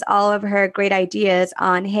was all of her great ideas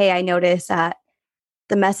on, hey, I noticed that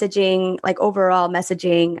the messaging, like overall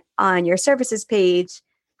messaging on your services page,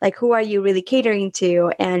 like who are you really catering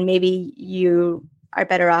to? And maybe you are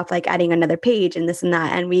better off like adding another page and this and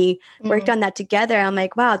that. And we worked on that together. I'm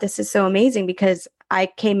like, wow, this is so amazing, because I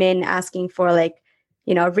came in asking for like,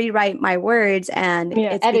 you know, rewrite my words, and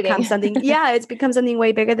it's become something, it's become something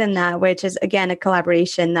way bigger than that, which is again, a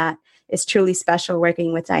collaboration that is truly special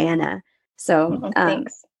working with Diana. So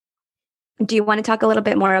thanks. Do you want to talk a little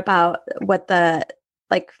bit more about what the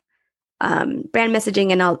brand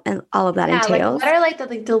messaging and all of that entails? Like what are like the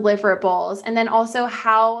deliverables? And then also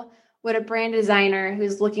how would a brand designer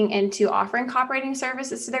who's looking into offering copywriting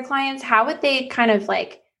services to their clients, how would they kind of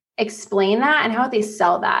like explain that and how would they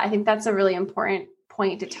sell that? I think that's a really important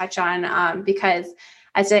point to touch on because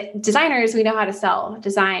as designers, we know how to sell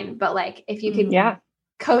design, but like if you could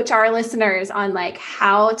coach our listeners on like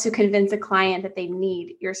how to convince a client that they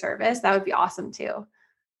need your service, that would be awesome too.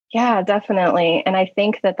 Yeah, definitely. And I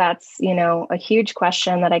think that that's, a huge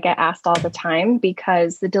question that I get asked all the time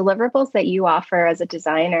because the deliverables that you offer as a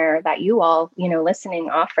designer that you all, listening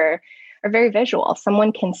offer are very visual.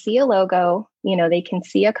 Someone can see a logo, they can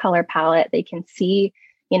see a color palette, they can see,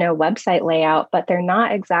 website layout, but they're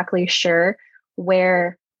not exactly sure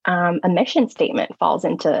where a mission statement falls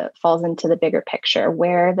into the bigger picture,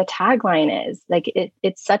 where the tagline is. Like it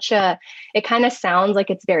kind of sounds like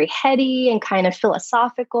it's very heady and kind of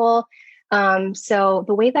philosophical. So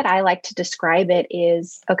the way that I like to describe it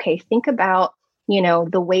is, okay, think about,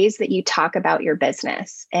 the ways that you talk about your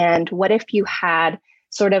business. And what if you had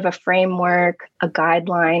sort of a framework, a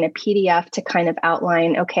guideline, a PDF to kind of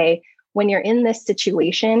outline, okay, when you're in this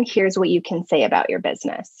situation, here's what you can say about your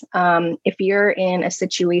business. If you're in a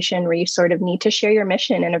situation where you sort of need to share your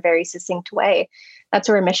mission in a very succinct way, that's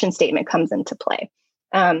where a mission statement comes into play.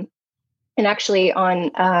 And actually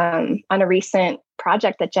on a recent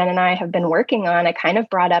project that Jen and I have been working on, I kind of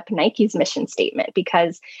brought up Nike's mission statement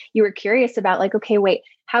because you were curious about like, okay, wait,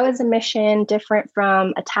 how is a mission different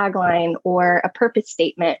from a tagline or a purpose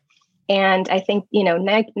statement? And I think,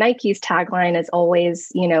 Nike's tagline is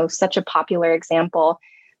always, such a popular example,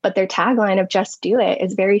 but their tagline of just do it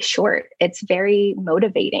is very short. It's very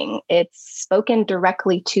motivating. It's spoken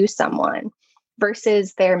directly to someone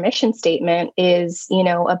versus their mission statement is,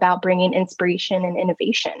 about bringing inspiration and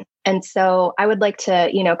innovation. And so I would like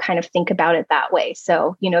to, kind of think about it that way.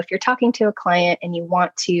 So, if you're talking to a client and you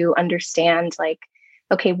want to understand like,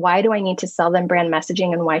 okay, why do I need to sell them brand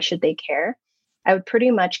messaging and why should they care? I would pretty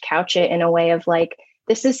much couch it in a way of like,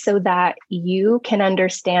 this is so that you can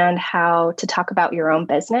understand how to talk about your own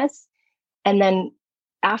business. And then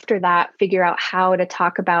after that, figure out how to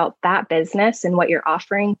talk about that business and what you're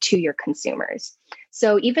offering to your consumers.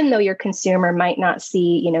 So even though your consumer might not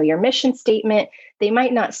see, your mission statement, they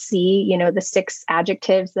might not see, the 6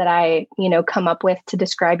 adjectives that I, come up with to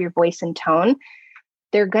describe your voice and tone,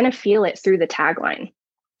 they're going to feel it through the tagline.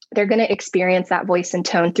 They're going to experience that voice and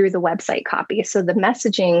tone through the website copy. So the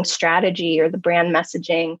messaging strategy or the brand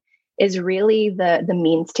messaging is really the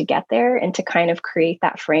means to get there and to kind of create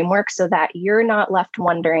that framework so that you're not left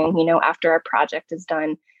wondering, after our project is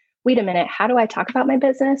done, wait a minute, how do I talk about my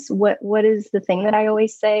business? What is the thing that I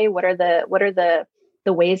always say? What are the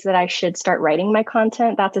ways that I should start writing my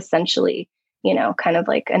content? That's essentially, kind of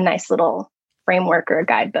like a nice little framework or a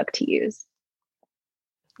guidebook to use.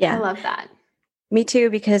 Yeah. I love that. Me too,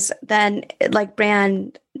 because then like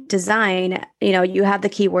brand design, you have the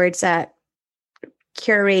keywords that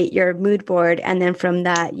curate your mood board. And then from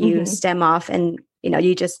that, you stem off and,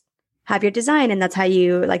 you just have your design. And that's how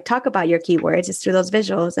you like talk about your keywords is through those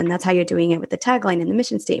visuals. And that's how you're doing it with the tagline and the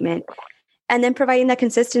mission statement. And then providing that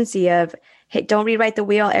consistency of, hey, don't rewrite the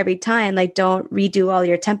wheel every time. Like don't redo all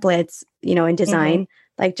your templates, in design,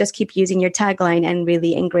 like just keep using your tagline and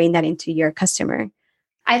really ingrain that into your customer.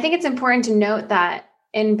 I think it's important to note that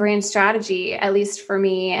in brand strategy, at least for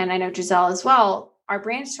me, and I know Giselle as well, our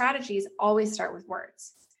brand strategies always start with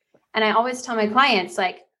words. And I always tell my clients,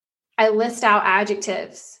 like, I list out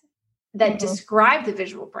adjectives that describe the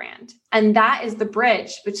visual brand. And that is the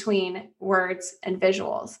bridge between words and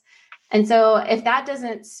visuals. And so if that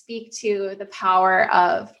doesn't speak to the power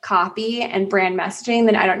of copy and brand messaging,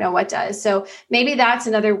 then I don't know what does. So maybe that's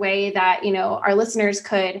another way that, our listeners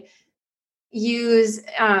could use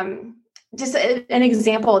just an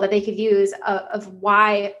example that they could use of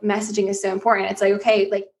why messaging is so important. It's like, okay,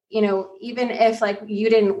 like, even if like you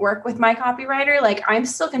didn't work with my copywriter, like I'm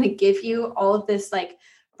still going to give you all of this like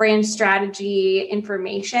brand strategy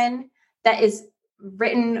information that is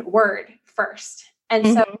written word first. And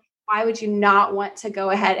so why would you not want to go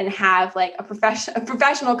ahead and have like a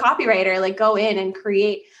professional copywriter, like go in and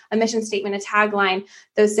create a mission statement, a tagline,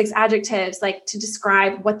 those 6 adjectives, like to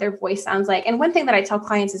describe what their voice sounds like. And one thing that I tell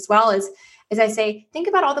clients as well is I say, think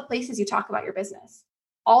about all the places you talk about your business,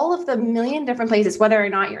 all of the million different places, whether or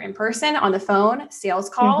not you're in person, on the phone, sales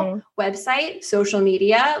call, website, social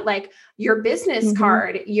media, like your business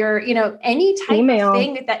card, your, any type of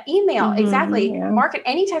thing that email, exactly. Market,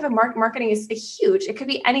 any type of marketing is huge. It could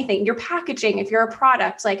be anything. Your packaging, if you're a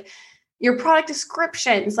product, like your product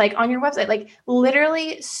descriptions, like on your website, like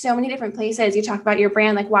literally so many different places you talk about your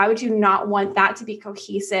brand. Like, why would you not want that to be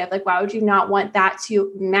cohesive? Like, why would you not want that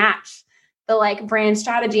to match the like brand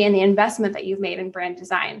strategy and the investment that you've made in brand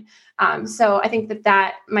design? So I think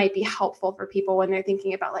that might be helpful for people when they're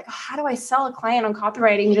thinking about like, how do I sell a client on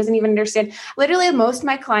copywriting who doesn't even understand? Literally, most of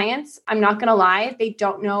my clients, I'm not going to lie, they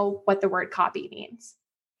don't know what the word copy means.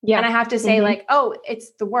 Yeah. And I have to say like, oh,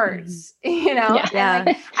 it's the words, you know, and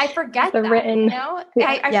like, I forget the that, written. You know,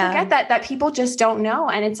 I forget that people just don't know.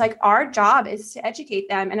 And it's like, our job is to educate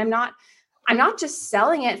them. And I'm not just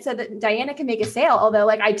selling it so that Diana can make a sale. Although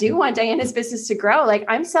like, I do want Diana's business to grow. Like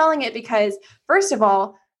I'm selling it because first of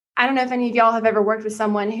all, I don't know if any of y'all have ever worked with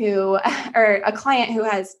someone who, or a client who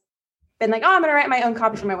has been like, oh, I'm going to write my own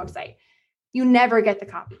copy for my website. You never get the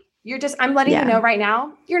copy. I'm letting you know right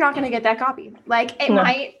now, you're not going to get that copy. Like it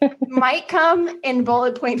might come in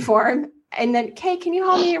bullet point form. And then, Kay, can you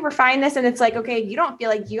help me refine this? And it's like, okay, you don't feel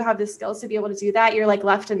like you have the skills to be able to do that. You're like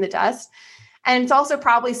left in the dust. And it's also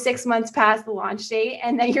probably 6 months past the launch date.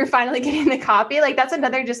 And then you're finally getting the copy. Like that's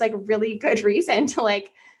another just like really good reason to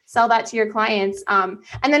like sell that to your clients. And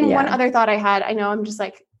then one other thought I had, I know I'm just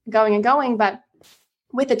like going, but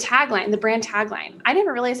with the tagline, the brand tagline, I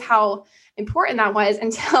didn't realize how important that was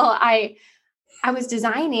until I was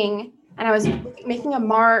designing and I was making a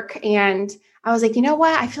mark and I was like, you know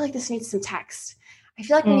what? I feel like this needs some text. I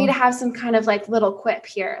feel like we need to have some kind of like little quip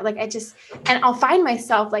here. Like and I'll find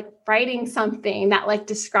myself like writing something that like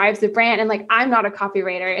describes the brand. And like, I'm not a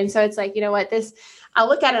copywriter. And so it's like, you know what, I'll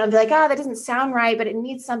look at it and I'll be like, that doesn't sound right, but it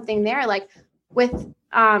needs something there. Like with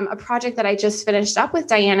a project that I just finished up with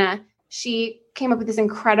Diana, she came up with this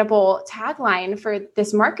incredible tagline for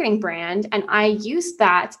this marketing brand. And I used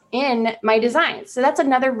that in my design. So that's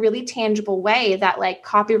another really tangible way that like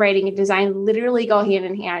copywriting and design literally go hand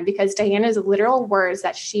in hand, because Diana's literal words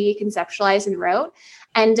that she conceptualized and wrote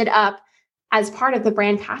ended up as part of the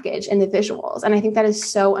brand package and the visuals. And I think that is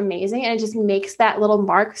so amazing. And it just makes that little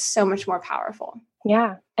mark so much more powerful.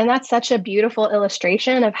 Yeah. And that's such a beautiful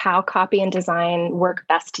illustration of how copy and design work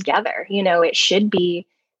best together. You know, it should be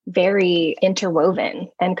very interwoven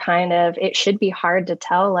and kind of, it should be hard to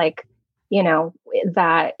tell, like, you know,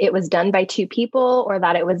 that it was done by two people or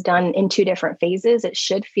that it was done in two different phases. It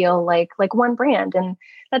should feel like one brand. And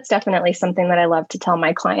that's definitely something that I love to tell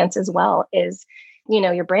my clients as well is, you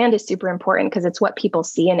know, your brand is super important because it's what people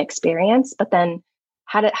see and experience, but then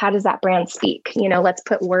how does that brand speak? You know, let's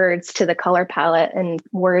put words to the color palette and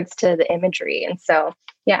words to the imagery. And so,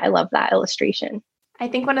 yeah, I love that illustration. I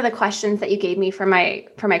think one of the questions that you gave me for my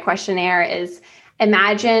questionnaire is,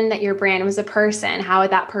 imagine that your brand was a person. How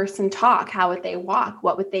would that person talk? How would they walk?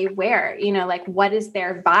 What would they wear? You know, like what is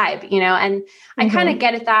their vibe? You know, and I kind of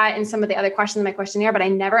get at that in some of the other questions in my questionnaire, but I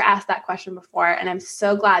never asked that question before. And I'm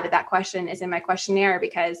so glad that question is in my questionnaire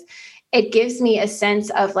because it gives me a sense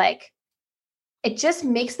of like, it just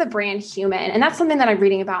makes the brand human. And that's something that I'm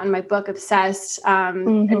reading about in my book, Obsessed.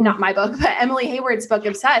 Not my book, but Emily Hayward's book,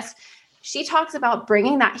 Obsessed. She talks about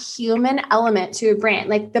bringing that human element to a brand.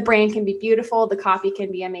 Like the brand can be beautiful, the copy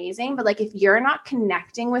can be amazing, but like if you're not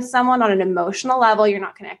connecting with someone on an emotional level, you're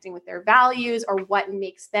not connecting with their values or what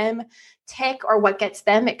makes them tick or what gets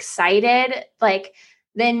them excited, like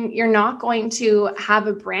then you're not going to have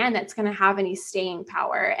a brand that's going to have any staying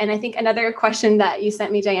power. And I think another question that you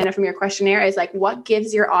sent me, Diana, from your questionnaire is like, what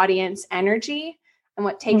gives your audience energy? And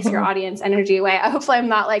what takes your audience energy away? Hopefully I'm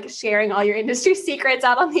not like sharing all your industry secrets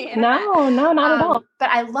out on the internet. No, not at all. But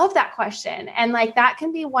I love that question. And like, that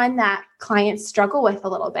can be one that clients struggle with a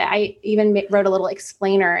little bit. I even wrote a little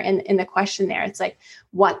explainer in the question there. It's like,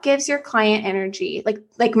 what gives your client energy?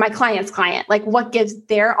 Like my client's client, like what gives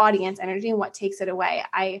their audience energy and what takes it away?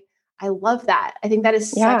 I love that. I think that is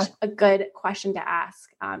such a good question to ask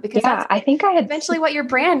because that's I think eventually what your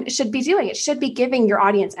brand should be doing. It should be giving your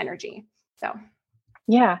audience energy. So.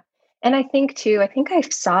 Yeah. And I think I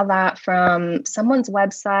saw that from someone's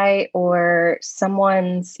website or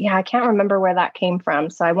someone's, I can't remember where that came from.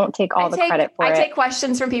 So I won't take all the credit for it. I take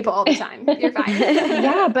questions from people all the time. You're fine.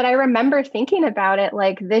 Yeah. But I remember thinking about it,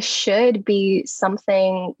 like this should be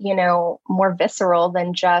something, you know, more visceral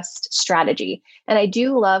than just strategy. And I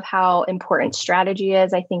do love how important strategy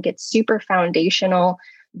is. I think it's super foundational.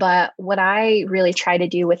 But what I really try to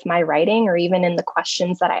do with my writing or even in the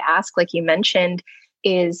questions that I ask, like you mentioned,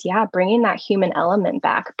 is bringing that human element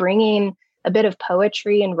back, bringing a bit of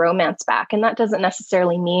poetry and romance back. And that doesn't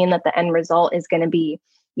necessarily mean that the end result is going to be,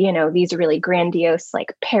 you know, these really grandiose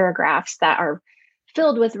like paragraphs that are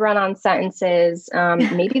filled with run-on sentences.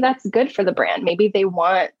 Maybe that's good for the brand. Maybe they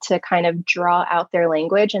want to kind of draw out their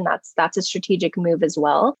language, and that's a strategic move as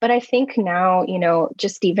well. But I think now,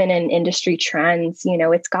 just even in industry trends,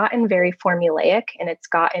 it's gotten very formulaic, and it's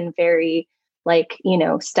gotten very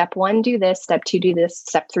step 1, do this, step 2, do this,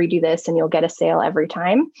 step 3, do this, and you'll get a sale every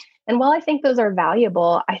time. And while I think those are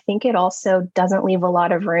valuable, I think it also doesn't leave a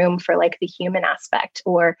lot of room for the human aspect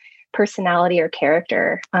or personality or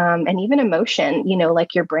character, and even emotion,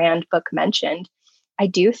 like your brand book mentioned. I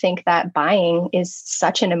do think that buying is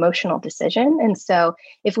such an emotional decision. And so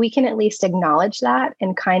if we can at least acknowledge that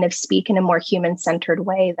and kind of speak in a more human-centered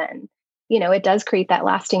way, then, it does create that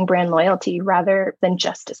lasting brand loyalty rather than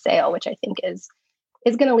just a sale, which I think is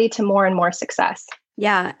going to lead to more and more success.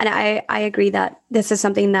 Yeah. And I agree that this is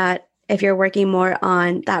something that if you're working more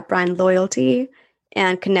on that brand loyalty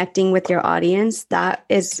and connecting with your audience, that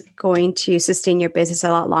is going to sustain your business a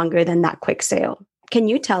lot longer than that quick sale. Can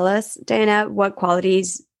you tell us, Diana, what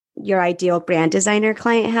qualities your ideal brand designer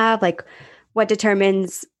client have? What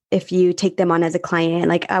determines if you take them on as a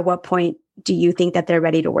client? At what point do you think that they're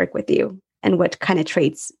ready to work with you? And what kind of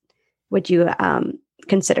traits would you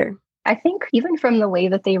consider? I think even from the way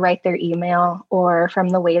that they write their email or from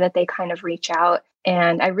the way that they kind of reach out,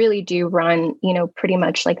 and I really do run, pretty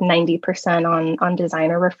much 90% on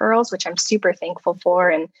designer referrals, which I'm super thankful for.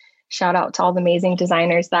 And shout out to all the amazing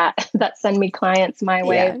designers that send me clients my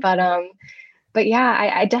way. Yeah. But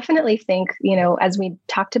yeah, I definitely think, as we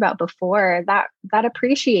talked about before, that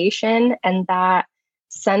appreciation and that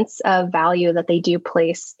sense of value that they do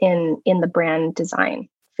place in the brand design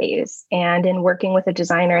phase and in working with a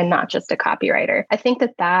designer and not just a copywriter. I think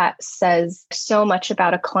that says so much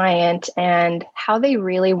about a client, and how they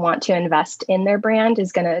really want to invest in their brand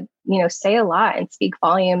is going to, say a lot and speak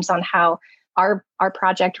volumes on how our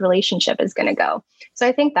project relationship is going to go. So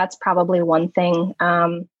I think that's probably one thing.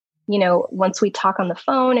 Once we talk on the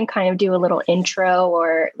phone and kind of do a little intro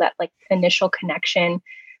or that initial connection,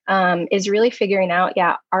 is really figuring out,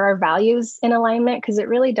 are our values in alignment? Because it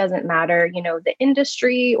really doesn't matter, the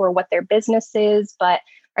industry or what their business is, but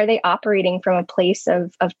are they operating from a place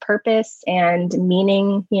of purpose and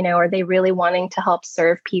meaning? Are they really wanting to help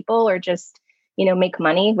serve people or just, make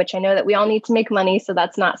money, which I know that we all need to make money. So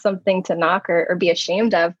that's not something to knock or be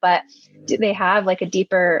ashamed of, but do they have a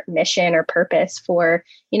deeper mission or purpose for,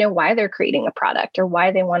 why they're creating a product or why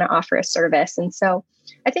they want to offer a service? And so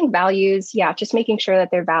I think values, just making sure that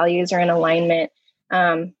their values are in alignment.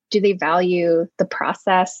 Do they value the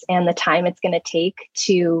process and the time it's going to take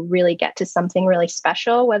to really get to something really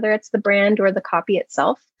special, whether it's the brand or the copy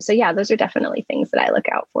itself? So those are definitely things that I look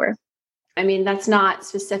out for. I mean, that's not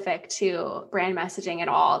specific to brand messaging at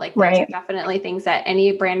all. Those right. are definitely things that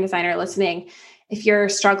any brand designer listening, if you're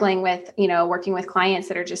struggling with, working with clients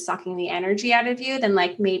that are just sucking the energy out of you, then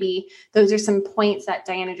maybe those are some points that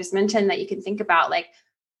Diana just mentioned that you can think about.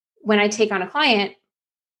 When I take on a client,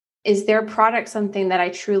 is their product something that I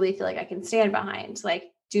truly feel like I can stand behind?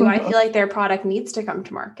 Do I feel like their product needs to come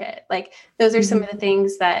to market? Those are some of the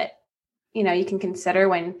things that, you can consider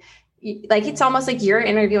when it's almost like you're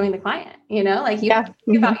interviewing the client, you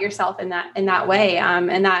think about yourself in that way.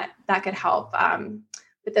 And that could help,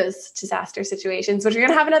 with those disaster situations, which we're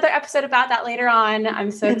going to have another episode about that later on.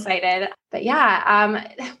 I'm so excited. But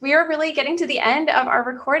we are really getting to the end of our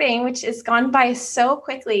recording, which has gone by so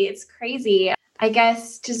quickly. It's crazy. I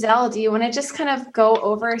guess, Giselle, do you want to just kind of go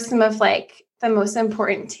over some of the most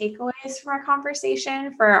important takeaways from our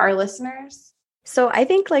conversation for our listeners? So I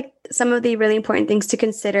think some of the really important things to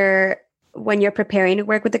consider when you're preparing to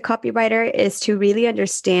work with a copywriter is to really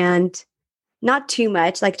understand, not too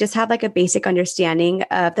much, just have a basic understanding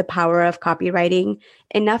of the power of copywriting,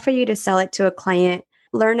 enough for you to sell it to a client,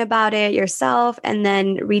 learn about it yourself, and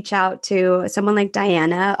then reach out to someone like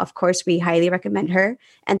Diana. Of course, we highly recommend her.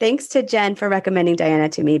 And thanks to Jen for recommending Diana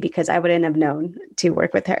to me, because I wouldn't have known to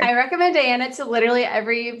work with her. I recommend Diana to literally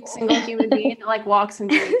every single human being that walks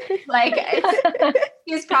into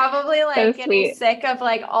he's probably so getting sick of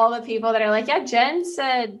all the people that are Jen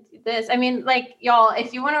said this. I mean, y'all,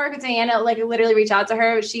 if you want to work with Diana, literally reach out to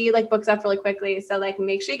her. She books up really quickly. So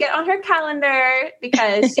make sure you get on her calendar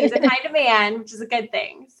because she's in high demand, which is a good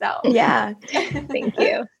thing. So yeah, thank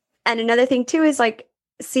you. And another thing too is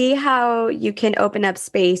see how you can open up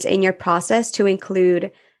space in your process to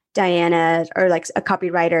include Diana or a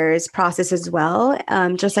copywriter's process as well.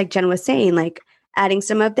 Just like Jen was saying, adding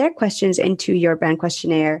some of their questions into your brand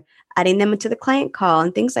questionnaire, adding them into the client call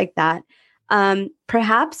and things like that.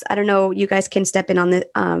 Perhaps, I don't know, you guys can step in on the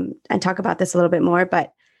and talk about this a little bit more,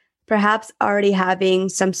 but perhaps already having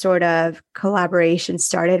some sort of collaboration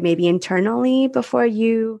started maybe internally before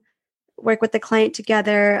you work with the client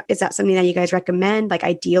together? Is that something that you guys recommend? Like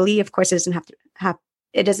ideally, of course, it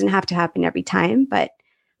doesn't have to happen every time, but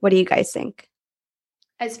what do you guys think?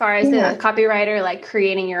 As far as the copywriter, like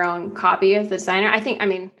creating your own copy as the designer, I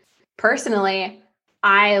mean, personally,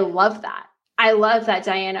 I love that. I love that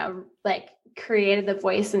Diana like created the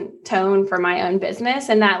voice and tone for my own business,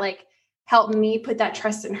 and that like helped me put that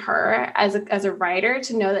trust in her as a writer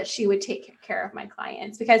to know that she would take care of my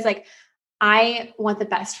clients, because like I want the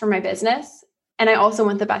best for my business and I also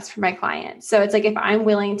want the best for my clients. So it's like, if I'm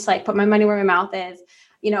willing to like put my money where my mouth is,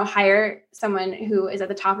 hire someone who is at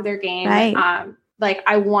the top of their game. Right. Like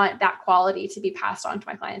I want that quality to be passed on to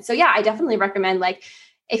my clients. So yeah, I definitely recommend, like,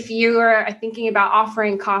 if you are thinking about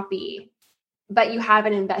offering copy, but you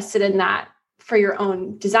haven't invested in that for your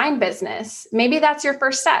own design business, maybe that's your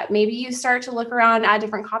first step. Maybe you start to look around at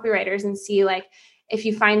different copywriters and see like if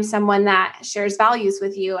you find someone that shares values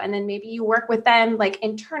with you, and then maybe you work with them like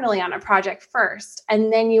internally on a project first.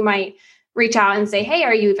 And then you might reach out and say, hey,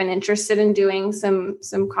 are you even interested in doing some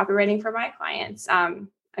copywriting for my clients?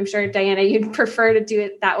 I'm sure, Diana, you'd prefer to do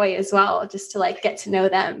it that way as well, just to like get to know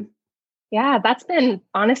them. Yeah, that's been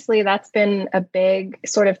a big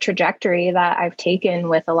sort of trajectory that I've taken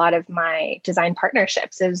with a lot of my design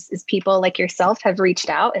partnerships is people like yourself have reached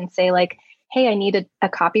out and say like, hey, I need a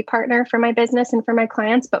copy partner for my business and for my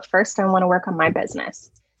clients, but first I want to work on my business.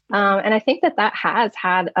 And I think that has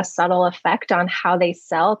had a subtle effect on how they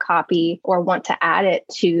sell copy or want to add it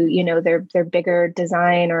to, their bigger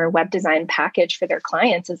design or web design package for their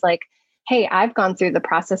clients, is like, hey, I've gone through the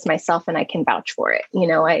process myself and I can vouch for it.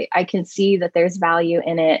 I can see that there's value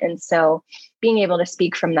in it. And so being able to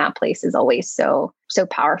speak from that place is always so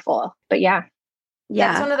powerful. But yeah.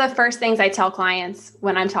 That's one of the first things I tell clients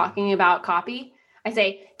when I'm talking about copy. I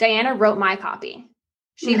say, Diana wrote my copy.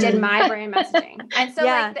 She did my brand messaging. And so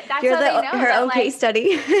that's how they know her that, own like, case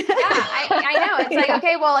study. I know. It's like,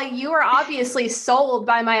 okay, well, like you were obviously sold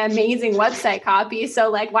by my amazing website copy.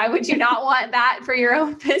 So like, why would you not want that for your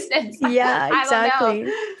own business? Yeah,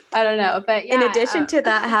 exactly. I don't know. But yeah. In addition to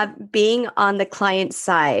that, being on the client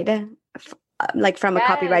side, like from a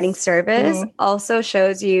copywriting service, also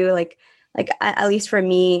shows you like at least for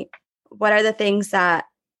me, what are the things that,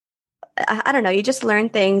 I don't know, you just learn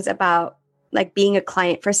things about like being a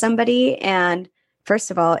client for somebody. And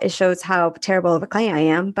first of all, it shows how terrible of a client I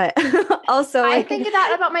am, but also I think of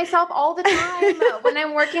that about myself all the time when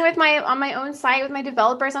I'm working on my own site with my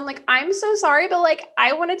developers. I'm like, I'm so sorry, but like,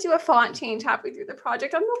 I want to do a font change halfway through the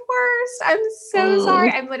project. I'm the worst. I'm so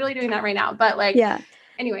sorry. I'm literally doing that right now. But like,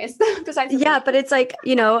 anyways, besides but it's like,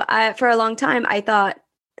 for a long time, I thought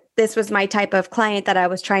this was my type of client that I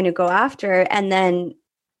was trying to go after. And then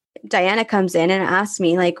Diana comes in and asks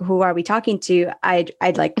me, like, who are we talking to? I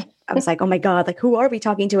was like, oh my God, like, who are we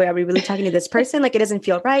talking to? Are we really talking to this person? Like, it doesn't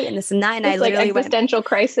feel right. And this and that. And it's I literally like existential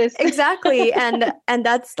crisis. Exactly. And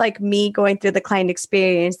that's like me going through the client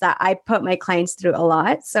experience that I put my clients through a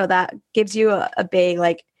lot. So that gives you a big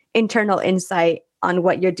like internal insight on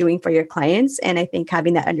what you're doing for your clients. And I think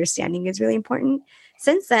having that understanding is really important.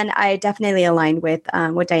 Since then, I definitely aligned with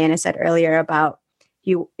what Diana said earlier about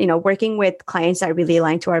working with clients that really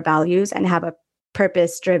align to our values and have a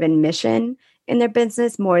purpose-driven mission in their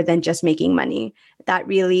business more than just making money. That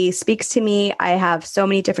really speaks to me. I have so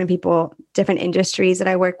many different people, different industries that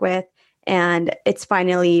I work with. And it's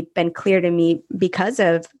finally been clear to me because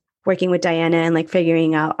of working with Diana and like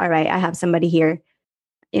figuring out, all right, I have somebody here,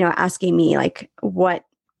 asking me like,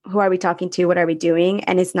 who are we talking to? What are we doing?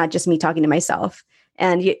 And it's not just me talking to myself.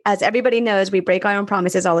 And as everybody knows, we break our own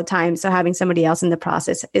promises all the time. So having somebody else in the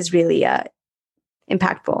process is really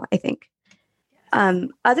impactful, I think.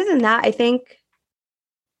 Other than that, I think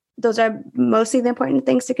those are mostly the important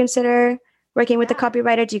things to consider working with the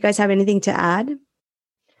copywriter. Do you guys have anything to add?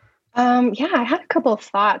 I had a couple of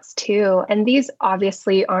thoughts too. And these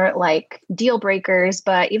obviously aren't like deal breakers,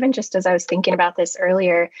 but even just as I was thinking about this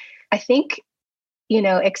earlier, I think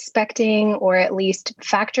expecting or at least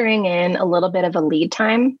factoring in a little bit of a lead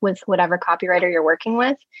time with whatever copywriter you're working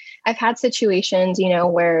with. I've had situations,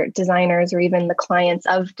 where designers or even the clients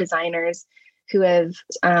of designers who have,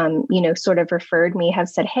 sort of referred me have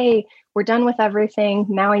said, hey, we're done with everything.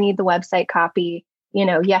 Now I need the website copy,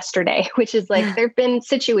 yesterday, which is like, there've been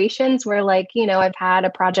situations where like, I've had a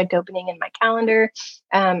project opening in my calendar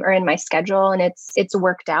or in my schedule and it's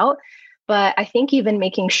worked out. But I think even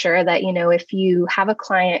making sure that, if you have a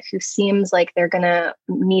client who seems like they're going to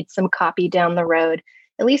need some copy down the road,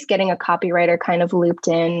 at least getting a copywriter kind of looped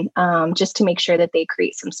in just to make sure that they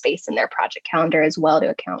create some space in their project calendar as well to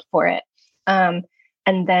account for it. And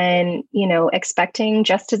then, expecting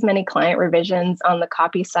just as many client revisions on the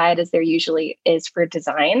copy side as there usually is for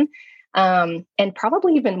design. And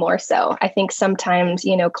probably even more so. I think sometimes,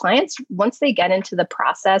 clients, once they get into the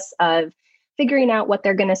process of figuring out what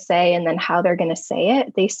they're going to say and then how they're going to say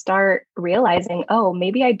it, they start realizing, oh,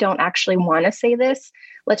 maybe I don't actually want to say this.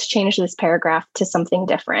 Let's change this paragraph to something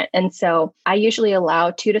different. And so I usually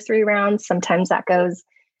allow 2 to 3 rounds. Sometimes that goes,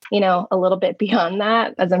 a little bit beyond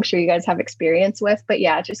that, as I'm sure you guys have experience with. But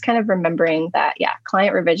yeah, just kind of remembering that,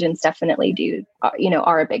 client revisions definitely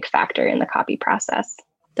are a big factor in the copy process.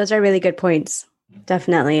 Those are really good points.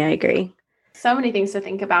 Definitely. I agree. So many things to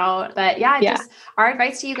think about. But just our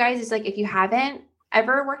advice to you guys is like, if you haven't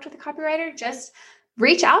ever worked with a copywriter, just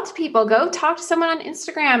reach out to people, go talk to someone on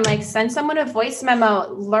Instagram, like send someone a voice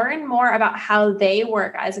memo, learn more about how they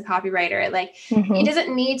work as a copywriter. Like it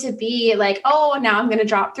doesn't need to be like, oh, now I'm going to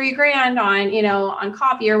drop $3,000 on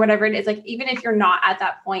copy or whatever it is. Like, even if you're not at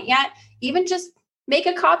that point yet, even just make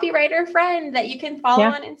a copywriter friend that you can follow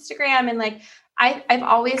on Instagram. And like, I've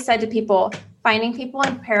always said to people, finding people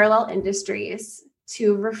in parallel industries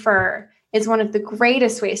to refer is one of the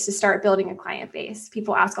greatest ways to start building a client base.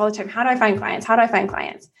 People ask all the time, how do I find clients? How do I find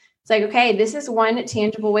clients? It's like, okay, this is one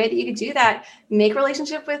tangible way that you could do that. Make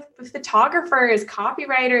relationship with photographers,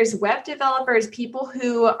 copywriters, web developers, people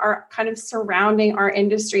who are kind of surrounding our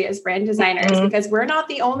industry as brand designers, because we're not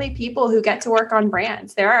the only people who get to work on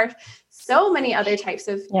brands. There are so many other types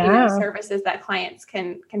of services that clients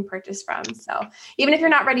can purchase from. So even if you're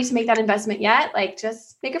not ready to make that investment yet, like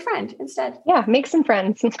just make a friend instead. Yeah, make some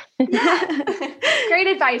friends. Great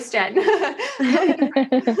advice, Jen.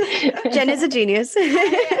 Jen is a genius.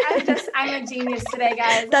 I'm a genius today,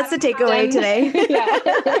 guys. That's the takeaway today.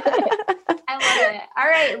 I love it. All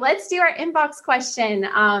right, let's do our inbox question.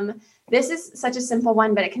 This is such a simple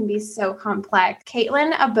one, but it can be so complex.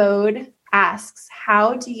 Caitlin Abode asks,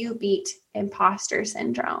 how do you beat imposter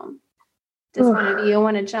syndrome? Does one of you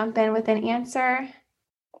want to jump in with an answer?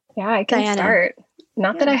 Yeah, I can start.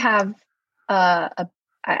 Not that I have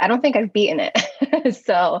I don't think I've beaten it.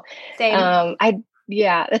 So same.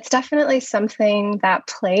 It's definitely something that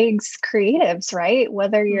plagues creatives, right?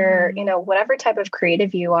 Whether you're, whatever type of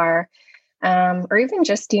creative you are, or even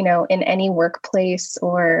just, in any workplace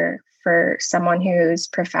or for someone who's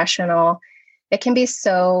professional, it can be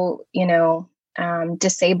so,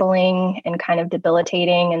 disabling and kind of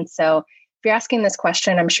debilitating. And so if you're asking this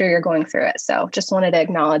question, I'm sure you're going through it. So just wanted to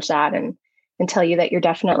acknowledge that and tell you that you're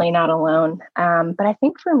definitely not alone. But I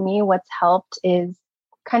think for me, what's helped is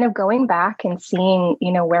kind of going back and seeing,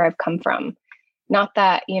 where I've come from. Not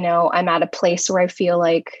that, I'm at a place where I feel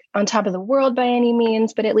like on top of the world by any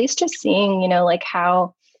means, but at least just seeing, like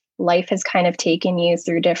how life has kind of taken you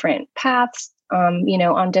through different paths,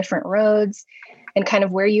 on different roads, and kind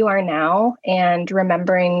of where you are now, and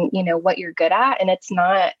remembering, what you're good at. And it's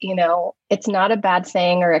not, it's not a bad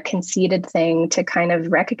thing or a conceited thing to kind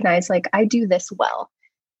of recognize, like, I do this well.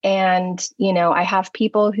 And, I have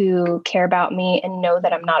people who care about me and know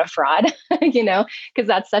that I'm not a fraud, because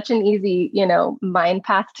that's such an easy, mind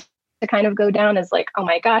path to kind of go down, is like, oh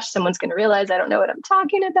my gosh, someone's going to realize I don't know what I'm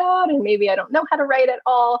talking about. And maybe I don't know how to write at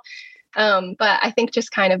all. But I think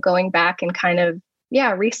just kind of going back and kind of,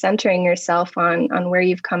 recentering yourself on where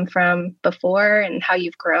you've come from before and how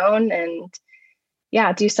you've grown, and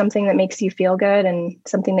do something that makes you feel good and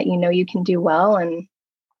something that you can do well. And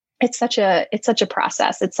it's such a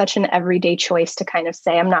process. It's such an everyday choice to kind of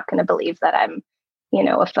say, I'm not going to believe that I'm,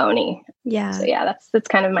 a phony. Yeah. So that's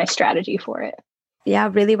kind of my strategy for it. Yeah,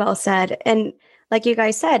 really well said. And like you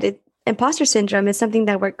guys said, imposter syndrome is something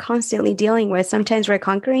that we're constantly dealing with. Sometimes we're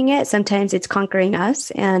conquering it. Sometimes it's conquering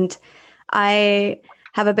us. And I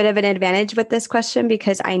have a bit of an advantage with this question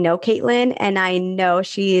because I know Caitlin and I know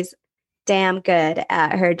she's damn good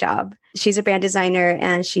at her job. She's a brand designer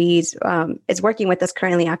and she's is working with us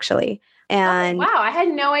currently, actually. And wow, I had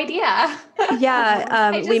no idea.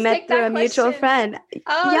 We met through a mutual friend.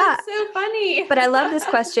 Oh, yeah, that's so funny. But I love this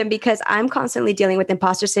question because I'm constantly dealing with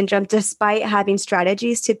imposter syndrome. Despite having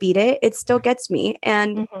strategies to beat it, it still gets me.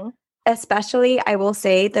 And especially, I will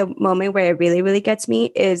say, the moment where it really, really gets me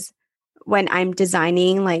is when I'm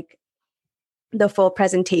designing like the full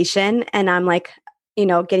presentation and I'm like,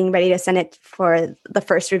 getting ready to send it for the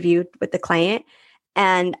first review with the client.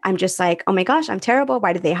 And I'm just like, oh my gosh, I'm terrible.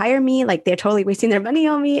 Why did they hire me? Like, they're totally wasting their money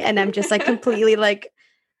on me. And I'm just like completely like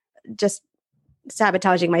just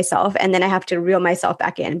sabotaging myself. And then I have to reel myself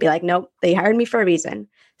back in and be like, nope, they hired me for a reason.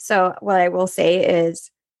 So what I will say is,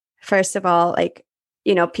 first of all, like,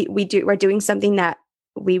 we're doing something that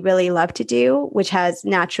we really love to do, which has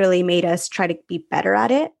naturally made us try to be better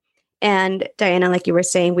at it. And Diana, like you were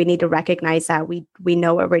saying, we need to recognize that we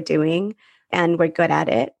know what we're doing and we're good at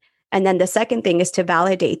it. And then the second thing is to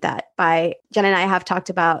validate that by, Jen and I have talked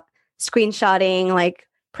about screenshotting like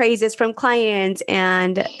praises from clients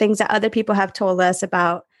and things that other people have told us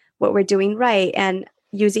about what we're doing right, and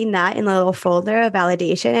using that in a little folder of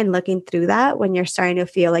validation and looking through that when you're starting to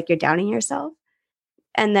feel like you're doubting yourself.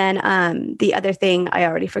 And then the other thing I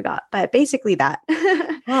already forgot, but basically that.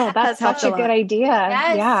 Oh, that's such a good idea.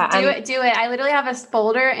 Yes, Yeah, do it. I literally have a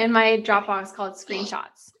folder in my Dropbox called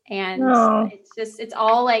screenshots. And it's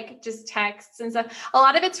all like just texts and stuff. A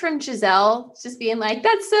lot of it's from Giselle, just being like,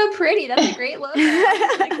 that's so pretty. That's a great logo.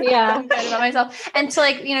 Like, yeah. I'm good about myself. And to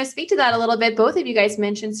like, speak to that a little bit. Both of you guys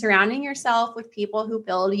mentioned surrounding yourself with people who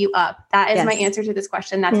build you up. That is my answer to this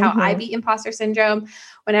question. That's how I beat imposter syndrome.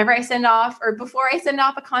 Whenever I send off, or before I send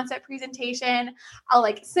off a concept presentation, I'll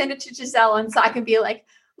like send it to Giselle on Slack and be like,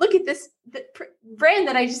 look at this brand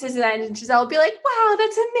that I just designed. And Giselle will be like, wow,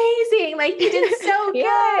 that's amazing. Like you did so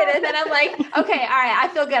good. And then I'm like, okay, all right, I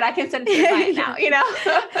feel good. I can send it to the client now,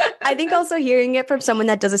 I think also hearing it from someone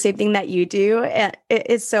that does the same thing that you do, it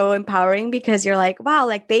is so empowering because you're like, wow,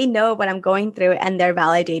 like they know what I'm going through and they're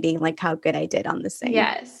validating like how good I did on this thing.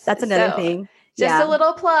 Yes. That's another thing. Just a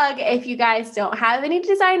little plug. If you guys don't have any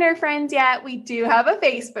designer friends yet, we do have a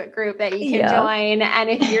Facebook group that you can join. And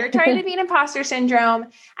if you're trying to beat imposter syndrome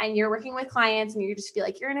and you're working with clients and you just feel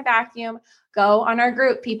like you're in a vacuum, go on our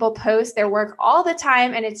group. People post their work all the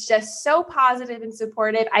time and it's just so positive and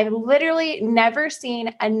supportive. I've literally never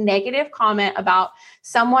seen a negative comment about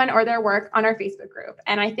someone or their work on our Facebook group.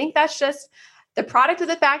 And I think that's just the product of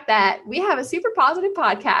the fact that we have a super positive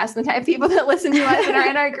podcast. The type of people that listen to us and are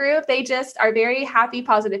in our group, they just are very happy,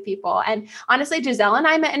 positive people. And honestly, Giselle and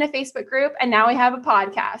I met in a Facebook group and now we have a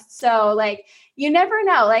podcast. So like, you never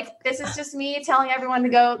know, like, this is just me telling everyone to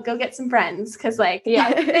go get some friends. Cause like,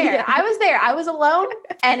 I was there. I was alone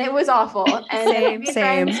and it was awful. And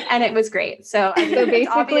same. And it was great. So I mean, it's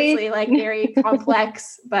obviously like very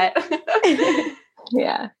complex, but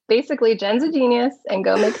yeah, basically Jen's a genius and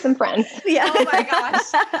go make some friends. Yeah. Oh my gosh.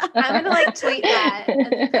 I'm going to like tweet that and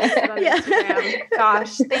post it on Instagram.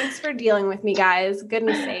 Gosh, thanks for dealing with me, guys.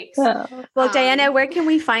 Goodness sakes. Well, Diana, where can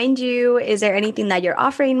we find you? Is there anything that you're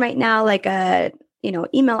offering right now? Like a,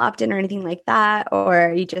 email opt-in or anything like that? Or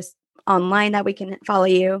are you just online that we can follow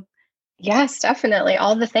you? Yes, definitely.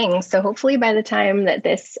 All the things. So hopefully by the time that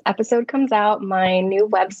this episode comes out, my new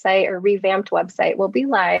website or revamped website will be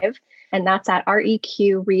live. And that's at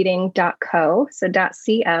reqreading.co, so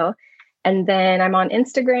 .co. And then I'm on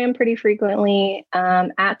Instagram pretty frequently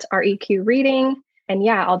at reqreading. And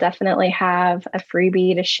yeah, I'll definitely have a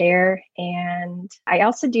freebie to share. And I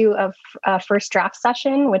also do a first draft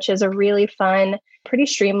session, which is a really fun, pretty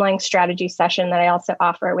streamlined strategy session that I also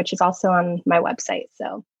offer, which is also on my website.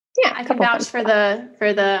 So yeah, I can vouch for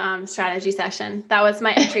the strategy session. That was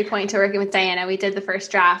my entry point to working with Diana. We did the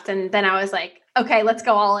first draft and then I was like, okay, let's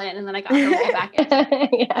go all in. And then I got her way back in.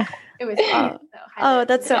 Yeah. It was fun.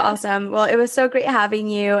 That's so awesome. Well, it was so great having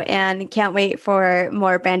you and can't wait for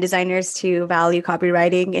more brand designers to value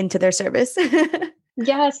copywriting into their service.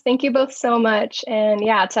 Yes. Thank you both so much. And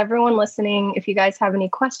yeah, to everyone listening, if you guys have any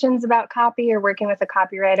questions about copy or working with a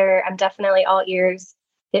copywriter, I'm definitely all ears.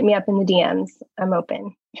 Hit me up in the DMs. I'm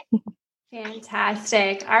open.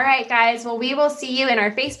 Fantastic. All right, guys. Well, we will see you in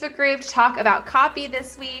our Facebook group to talk about copy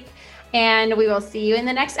this week. And we will see you in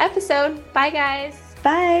the next episode. Bye, guys.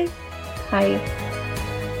 Bye. Bye.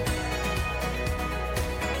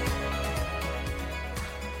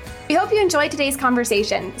 We hope you enjoyed today's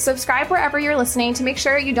conversation. Subscribe wherever you're listening to make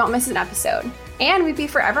sure you don't miss an episode. And we'd be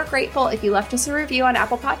forever grateful if you left us a review on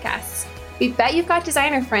Apple Podcasts. We bet you've got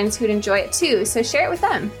designer friends who'd enjoy it too, so share it with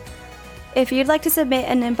them. If you'd like to submit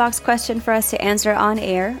an inbox question for us to answer on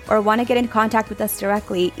air or want to get in contact with us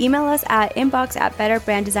directly, email us at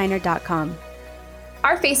inbox@betterbranddesigner.com.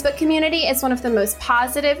 Our Facebook community is one of the most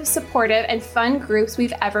positive, supportive, and fun groups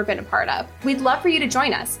we've ever been a part of. We'd love for you to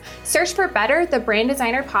join us. Search for Better, the Brand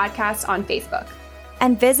Designer Podcast on Facebook.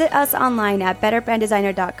 And visit us online at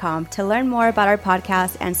betterbranddesigner.com to learn more about our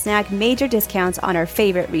podcast and snag major discounts on our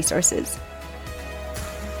favorite resources.